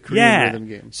Korean rhythm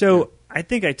game. So I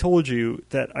think I told you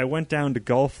that I went down to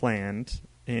Gulfland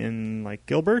in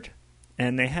Gilbert,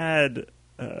 and they had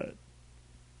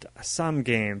some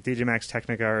game, DJ Max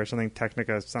Technica or something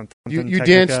Technica something. You Technica.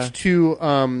 danced to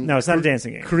no, it's not a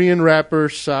dancing game. Korean rapper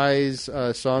Psy's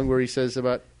song where he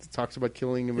talks about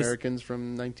killing Americans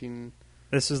from 19.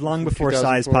 This is long before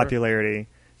Psy's popularity.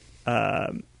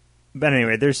 But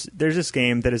anyway, there's this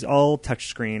game that is all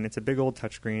touchscreen. It's a big old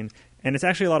touchscreen, and it's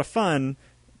actually a lot of fun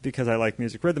because I like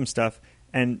music rhythm stuff.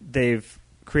 And they've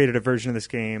created a version of this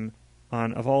game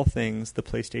on, of all things, the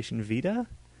PlayStation Vita,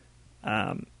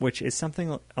 which is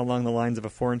something along the lines of a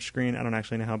 4-inch screen. I don't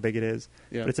actually know how big it is,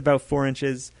 but it's about 4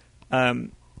 inches.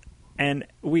 And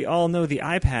we all know the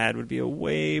iPad would be a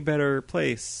way better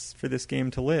place for this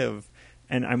game to live.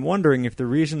 And I'm wondering if the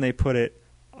reason they put it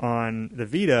on the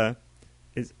Vita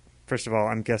is, first of all,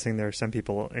 I'm guessing there are some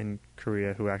people in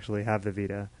Korea who actually have the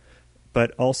Vita,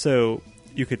 but also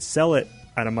you could sell it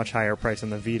at a much higher price on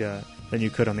the Vita than you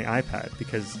could on the iPad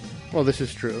because this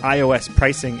is true. iOS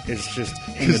pricing is just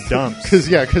in the dumps.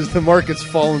 Because the market's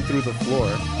fallen through the floor.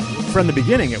 From the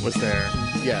beginning it was there.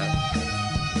 Yeah.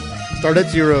 Start at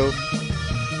 0,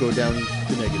 go down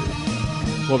to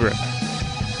negative. We'll be right back.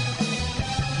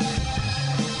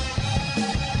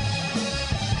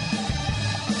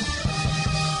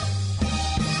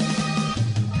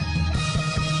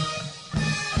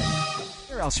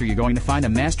 Where else are you going to find a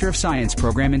Master of Science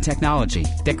program in technology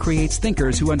that creates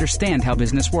thinkers who understand how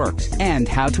business works and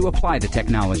how to apply the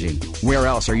technology? Where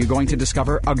else are you going to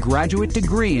discover a graduate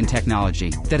degree in technology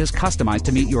that is customized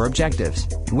to meet your objectives?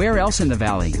 Where else in the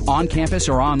Valley, on campus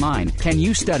or online, can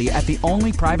you study at the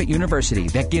only private university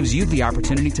that gives you the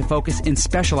opportunity to focus in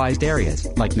specialized areas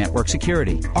like network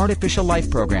security, artificial life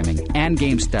programming, and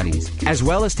game studies, as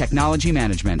well as technology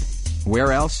management?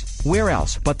 Where else? Where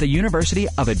else but the University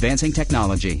of Advancing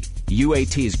Technology?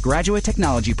 UAT's Graduate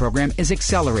Technology Program is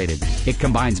accelerated. It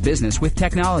combines business with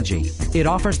technology. It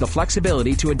offers the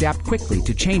flexibility to adapt quickly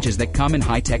to changes that come in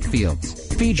high-tech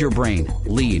fields. Feed your brain,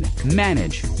 lead,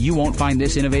 manage. You won't find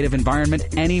this innovative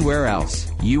environment anywhere else.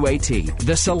 UAT,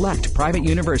 the select private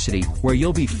university where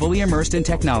you'll be fully immersed in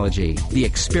technology. The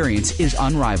experience is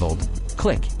unrivaled.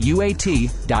 Click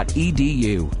uat.edu.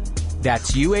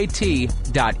 That's uat.edu.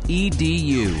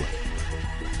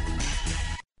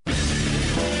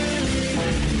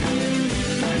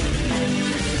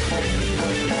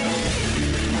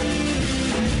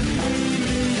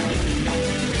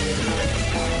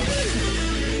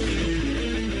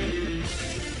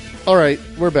 All right,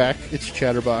 we're back. It's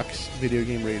Chatterbox Video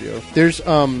Game Radio. There's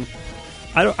I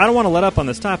don't want to let up on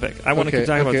this topic. I want to keep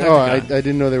talking about Technica. I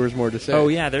didn't know there was more to say. Oh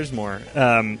yeah, there's more.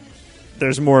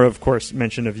 There's more, of course,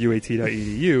 mention of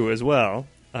UAT.edu as well.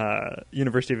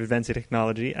 University of Advancing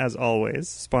Technology, as always,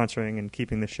 sponsoring and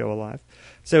keeping the show alive.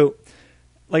 So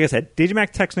like I said, DJ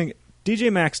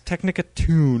Max Technica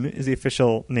Tune is the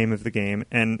official name of the game,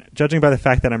 and judging by the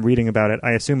fact that I'm reading about it,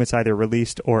 I assume it's either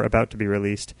released or about to be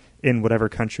released in whatever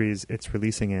countries it's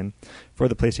releasing in for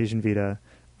the PlayStation Vita,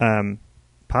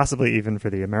 possibly even for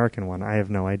the American one. I have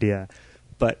no idea.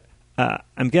 But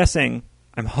I'm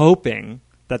hoping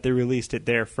that they released it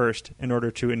there first in order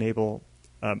to enable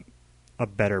a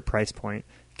better price point,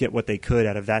 get what they could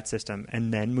out of that system,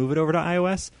 and then move it over to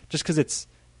iOS, just because it's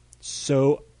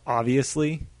so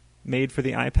obviously made for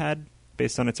the iPad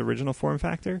based on its original form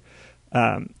factor.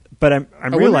 But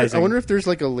I'm realizing... I wonder if there's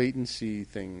like a latency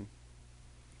thing.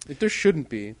 There shouldn't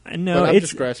be. No, but I'm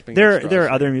just grasping. There are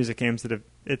other music games that have...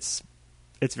 It's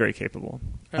very capable.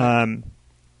 Right.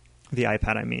 The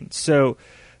iPad, I mean. So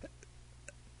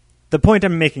the point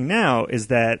I'm making now is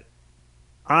that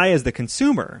I, as the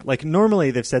consumer, like normally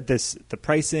they've said this, the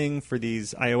pricing for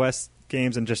these iOS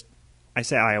games, and just... I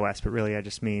say iOS, but really I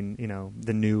just mean,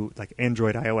 the new, like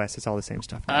Android, iOS, it's all the same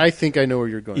stuff. I think I know where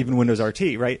you're going. Even Windows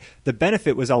RT, right? The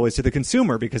benefit was always to the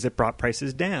consumer because it brought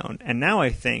prices down. And now I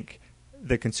think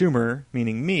the consumer,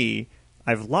 meaning me,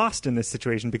 I've lost in this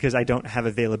situation because I don't have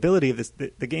availability of this.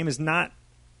 The game is not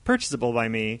purchasable by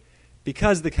me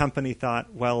because the company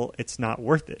thought, well, it's not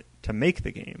worth it to make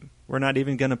the game. We're not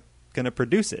even going to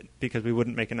produce it because we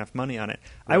wouldn't make enough money on it.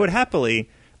 Right. I would happily,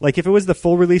 like if it was the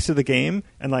full release of the game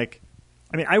and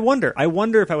I wonder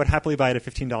if I would happily buy it at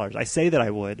 $15. I say that I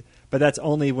would, but that's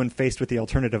only when faced with the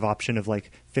alternative option of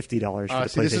like $50 for the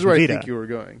PlayStation Vita. This is where I think you were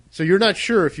going. So you're not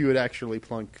sure if you would actually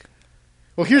plunk.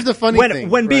 Well, here's the funny thing.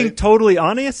 When being totally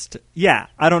honest, yeah,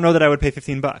 I don't know that I would pay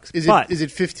 $15. Is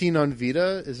it 15 on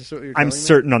Vita? Is this what you're telling me? I'm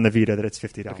certain on the Vita that it's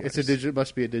 $50. Okay, it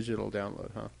must be a digital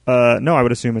download, huh? No, I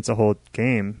would assume it's a whole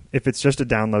game. If it's just a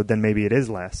download, then maybe it is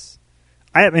less.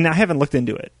 I haven't looked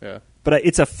into it. Yeah. But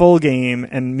it's a full game,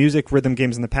 and music rhythm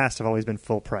games in the past have always been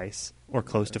full price or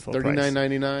close to full price.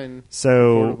 $39.99.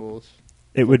 So portables.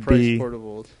 It would be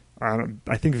portables.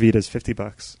 I think Vita's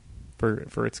 $50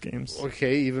 for its games.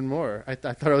 Okay, even more. I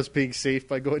thought I was being safe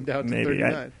by going down to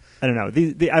 $39. I don't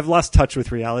know. I've lost touch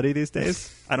with reality these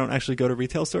days. I don't actually go to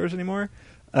retail stores anymore.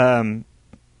 But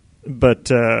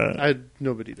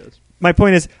nobody does. My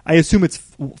point is, I assume it's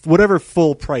whatever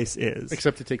full price is,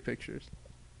 except to take pictures.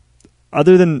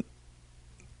 Other than.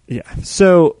 Yeah.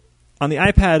 So on the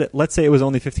iPad, let's say it was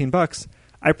only $15,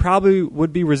 I probably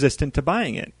would be resistant to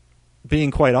buying it, being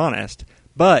quite honest.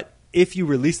 But if you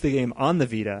release the game on the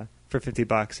Vita for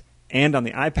 $50 and on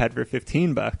the iPad for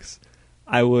 $15,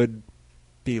 I would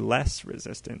be less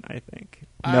resistant, I think,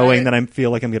 knowing that I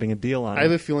feel like I'm getting a deal on it. I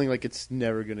have a feeling like it's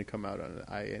never going to come out on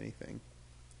anything.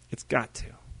 It's got to.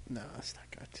 No, it's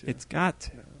not got to. It's got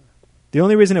to. No. The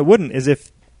only reason it wouldn't is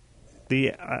if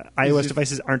the iOS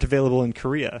devices aren't available in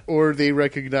Korea. Or they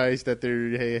recognize that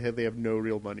they have no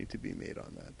real money to be made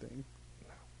on that thing.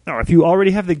 No, if you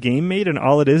already have the game made and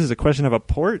all it is a question of a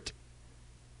port,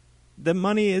 the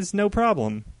money is no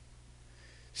problem.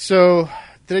 So,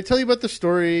 did I tell you about the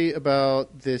story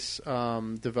about this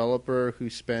developer who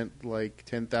spent like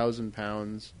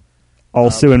 £10,000?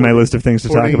 Also in my list of things to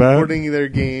talk about. Porting their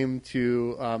game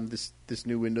to this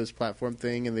new Windows platform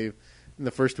thing, and in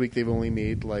the first week they've only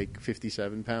made like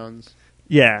 £57.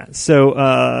 Yeah,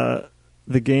 so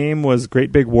the game was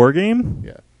Great Big War Game.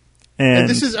 Yeah. And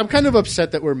I'm kind of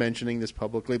upset that we're mentioning this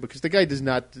publicly because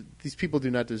these people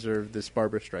do not deserve this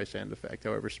Barbra Streisand effect,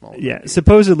 however small. Yeah,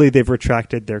 supposedly they've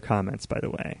retracted their comments, by the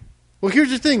way. Well,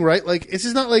 here's the thing, right? Like, this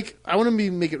is not like, I want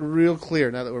to make it real clear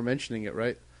now that we're mentioning it,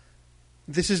 right?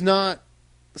 This is not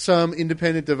some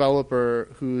independent developer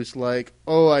who's like,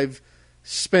 oh, I've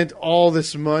spent all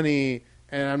this money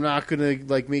and I'm not going to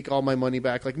like make all my money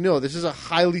back. Like, no, this is a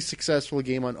highly successful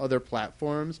game on other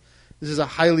platforms. This is a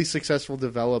highly successful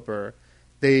developer.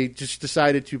 They just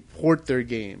decided to port their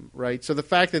game, right? So the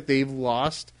fact that they've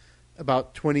lost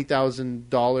about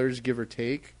 $20,000, give or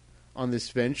take, on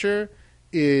this venture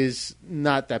is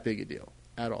not that big a deal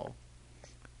at all.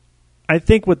 I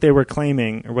think what they were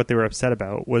claiming, or what they were upset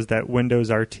about, was that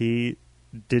Windows RT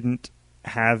didn't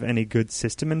have any good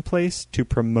system in place to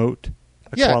promote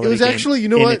a quality it was game actually,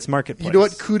 in its marketplace. You know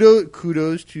what?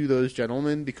 Kudos to those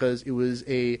gentlemen, because it was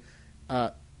a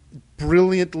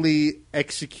brilliantly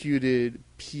executed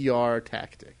PR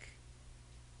tactic.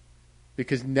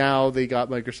 Because now they got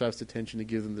Microsoft's attention to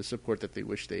give them the support that they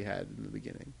wish they had in the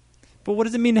beginning. But what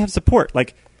does it mean to have support?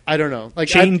 Like, I don't know. Like,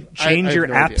 change your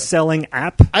no app idea. selling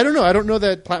app? I don't know. I don't know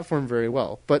that platform very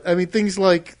well. But I mean, things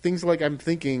like I'm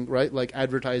thinking, right? Like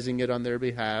advertising it on their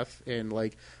behalf and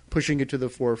like pushing it to the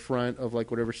forefront of like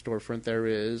whatever storefront there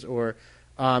is, or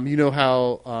you know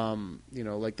how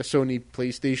like the Sony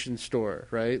PlayStation Store,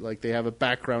 right? Like they have a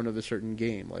background of a certain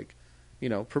game. Like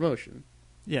promotion.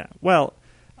 Yeah. Well,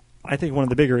 I think one of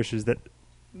the bigger issues that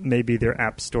maybe their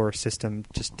app store system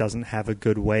just doesn't have a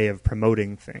good way of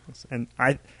promoting things, and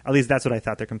at least that's what I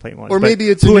thought their complaint was. Or But maybe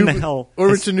it's who in the hell,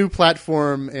 it's a new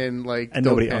platform and and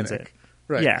nobody owns it.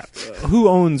 Right. Yeah. Who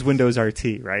owns Windows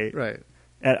RT? Right. Right.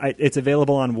 It's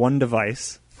available on one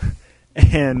device,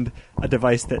 and a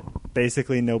device that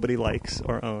basically nobody likes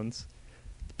or owns.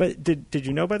 But did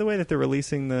you know, by the way, that they're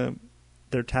releasing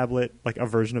their tablet, like a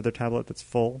version of their tablet that's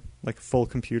full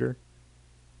computer?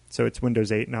 So it's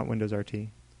Windows 8, not Windows RT.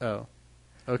 Oh,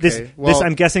 okay. This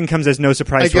I'm guessing comes as no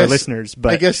surprise to our listeners.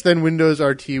 But I guess then Windows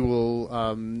RT will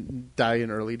die an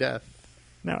early death.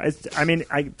 No,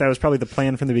 that was probably the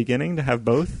plan from the beginning to have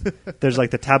both. There's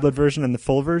like the tablet version and the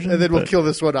full version, and then we'll kill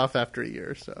this one off after a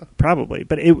year. So probably,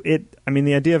 but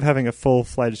the idea of having a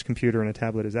full-fledged computer and a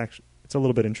tablet is actually it's a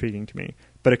little bit intriguing to me.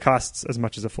 But it costs as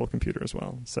much as a full computer as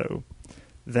well. So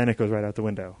then it goes right out the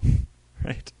window,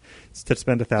 right? It's to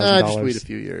spend $1,000. Just wait a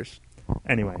few years.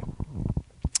 Anyway,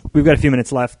 we've got a few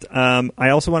minutes left. I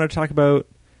also wanted to talk about.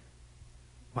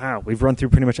 Wow, we've run through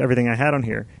pretty much everything I had on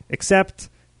here, except.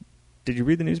 Did you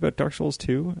read the news about Dark Souls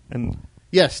 2? And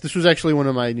yes, this was actually one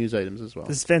of my news items as well.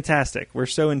 This is fantastic. We're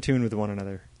so in tune with one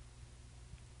another.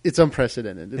 It's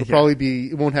unprecedented.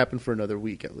 It won't happen for another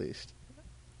week at least.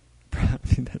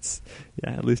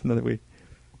 At least another week.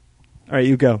 All right,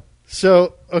 you go.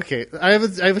 So, okay, I have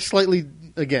a slightly,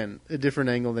 again, a different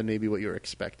angle than maybe what you're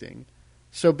expecting.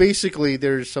 So basically,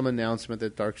 there's some announcement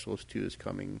that Dark Souls 2 is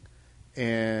coming,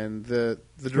 and the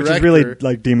director, which is really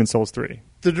like Demon's Souls 3.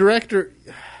 The director.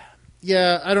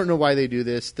 Yeah, I don't know why they do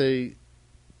this. I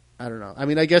don't know. I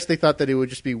mean, I guess they thought that it would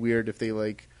just be weird if they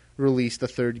released a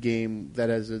third game that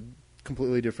has a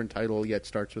completely different title yet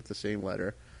starts with the same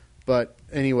letter. But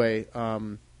anyway,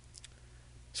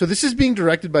 so this is being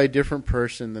directed by a different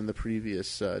person than the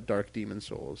previous Dark Demon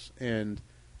Souls. And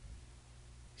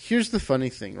here's the funny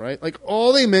thing, right? Like,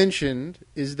 all they mentioned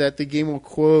is that the game will,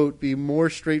 quote, be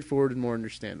more straightforward and more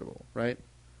understandable, right?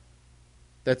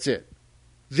 That's it.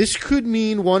 This could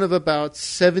mean one of about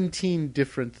 17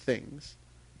 different things.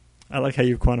 I like how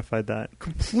you've quantified that.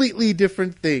 Completely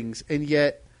different things, and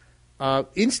yet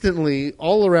instantly,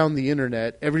 all around the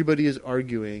internet, everybody is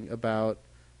arguing about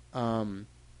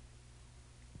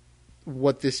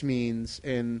what this means.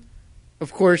 And,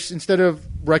 of course, instead of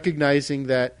recognizing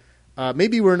that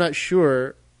maybe we're not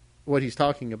sure what he's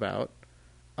talking about,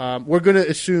 we're going to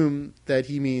assume that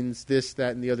he means this,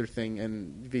 that, and the other thing,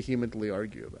 and vehemently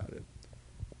argue about it.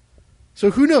 So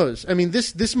who knows? I mean,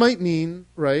 this might mean,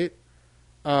 right,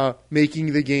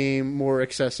 making the game more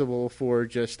accessible for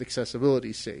just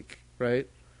accessibility's sake, right?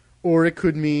 Or it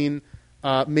could mean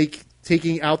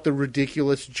taking out the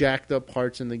ridiculous, jacked up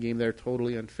parts in the game that are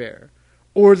totally unfair.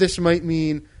 Or this might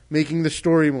mean making the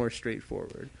story more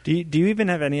straightforward. Do you even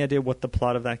have any idea what the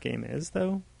plot of that game is,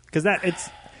 though? Because it's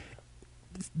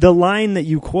the line that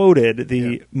you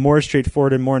quoted, more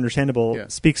straightforward and more understandable,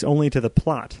 speaks only to the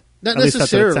plot. Not At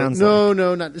necessarily. Least that's what it sounds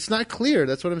no, like. it's not clear.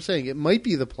 That's what I'm saying. It might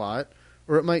be the plot,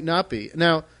 or it might not be.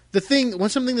 Now,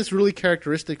 something that's really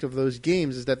characteristic of those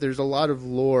games is that there's a lot of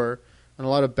lore and a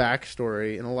lot of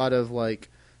backstory and a lot of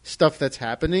stuff that's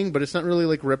happening, but it's not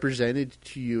really represented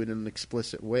to you in an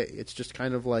explicit way. It's just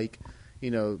kind of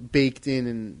baked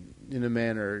in a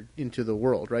manner into the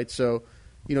world, right? So,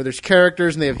 there's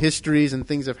characters and they have histories and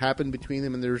things have happened between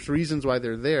them, and there's reasons why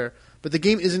they're there. But the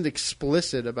game isn't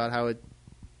explicit about how it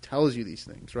tells you these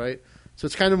things, right? So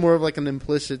it's kind of more of an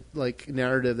implicit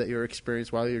narrative that you're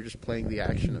experiencing while you're just playing the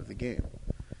action of the game.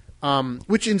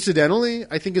 Which incidentally,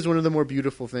 I think is one of the more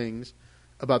beautiful things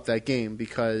about that game,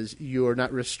 because you are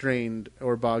not restrained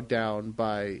or bogged down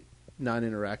by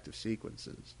non-interactive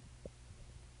sequences.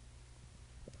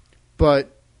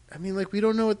 But I mean, we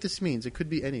don't know what this means. It could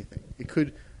be anything.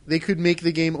 They could make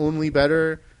the game only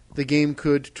better. The game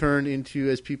could turn into,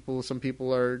 as some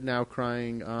people are now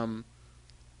crying,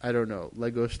 I don't know,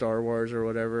 Lego Star Wars or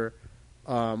whatever,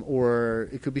 or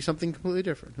it could be something completely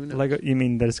different. Who knows? Lego? You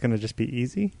mean that it's going to just be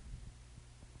easy?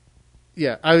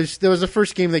 Yeah, there was the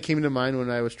first game that came to mind when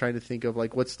I was trying to think of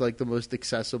what's the most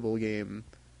accessible game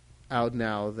out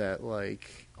now that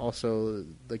also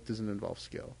doesn't involve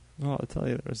skill. Well, I'll tell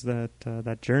you, there was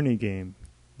that Journey game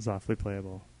was awfully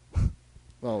playable.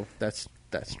 Well, that's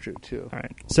true too. All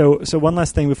right. So one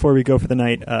last thing before we go for the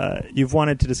night. You've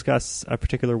wanted to discuss a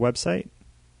particular website?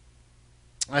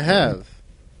 I have.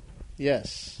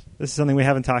 Yes. This is something we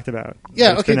haven't talked about.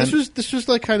 Yeah, okay, this was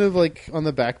kind of on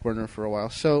the back burner for a while.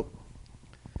 So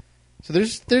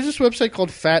there's this website called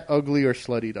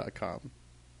fatuglyOrslutty.com.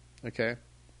 Okay?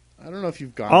 I don't know if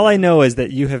you've gone All there. I know is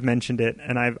that you have mentioned it,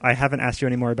 and I haven't asked you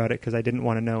any more about it because I didn't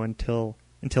want to know until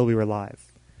until we were live.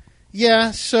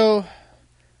 Yeah, so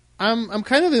I'm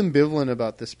kind of ambivalent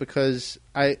about this because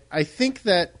I think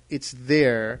that it's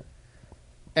there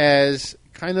as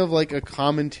kind of like a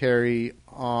commentary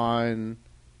on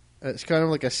it's kind of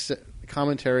like a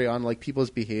commentary on like people's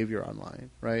behavior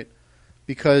online, right?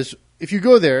 Because if you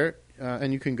go there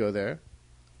and you can go there,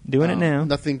 Doing it now.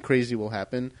 nothing crazy will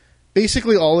happen.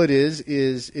 Basically, all it is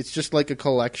it's just like a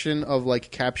collection of like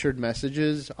captured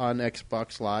messages on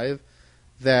Xbox Live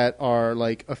that are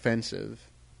like offensive,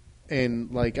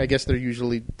 and like I guess they're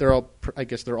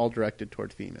all directed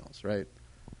toward females, right?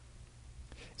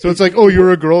 So it's like, oh,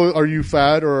 you're a girl. Are you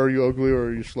fat or are you ugly or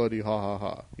are you slutty? Ha ha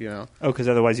ha. You know? Oh, because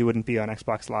otherwise you wouldn't be on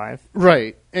Xbox Live.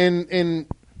 Right. And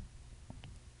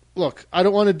look, I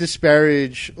don't want to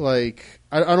disparage. Like,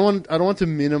 I don't want to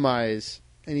minimize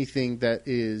anything that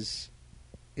is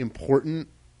important,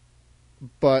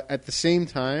 but at the same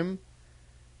time,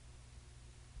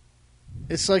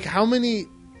 it's like how many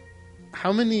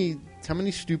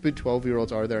stupid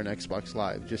 12-year-olds are there on Xbox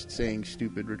Live just saying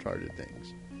stupid, retarded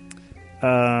things?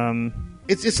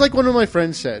 It's like one of my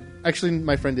friends said. Actually,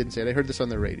 my friend didn't say it. I heard this on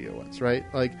the radio once, right?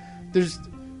 Like, there's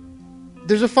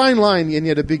a fine line and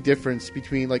yet a big difference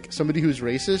between like somebody who's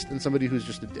racist and somebody who's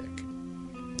just a dick.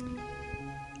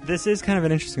 This is kind of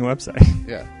an interesting website.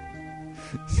 Yeah.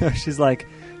 So she's like,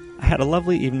 I had a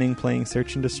lovely evening playing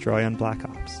Search and Destroy on Black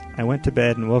Ops. I went to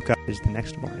bed and woke up the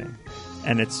next morning.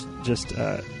 And it's just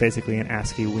basically an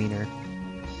ASCII wiener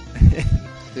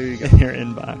There you go. in your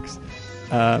inbox.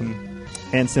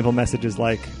 And simple messages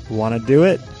like, wanna do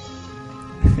it?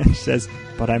 And she says,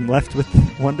 but I'm left with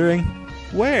wondering,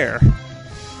 where?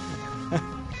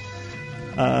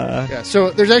 Yeah, so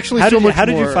there's actually How so did much how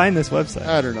did more. you find this website?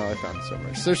 I don't know. I found so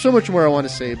much. There's so much more I want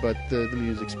to say, but the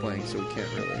music's playing, so we can't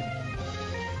really.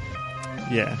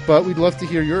 Yeah. But we'd love to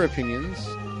hear your opinions.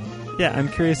 Yeah, I'm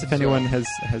curious if anyone has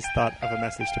thought of a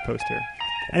message to post here.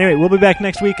 Anyway, we'll be back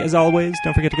next week, as always.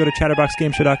 Don't forget to go to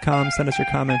chatterboxgameshow.com. Send us your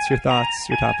comments, your thoughts,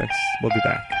 your topics. We'll be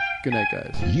back. Good night,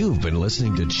 guys. You've been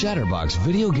listening to Chatterbox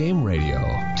Video Game Radio.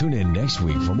 Tune in next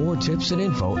week for more tips and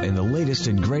info and the latest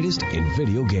and greatest in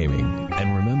video gaming.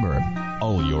 And remember,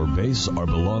 all your base are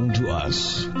belong to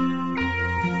us.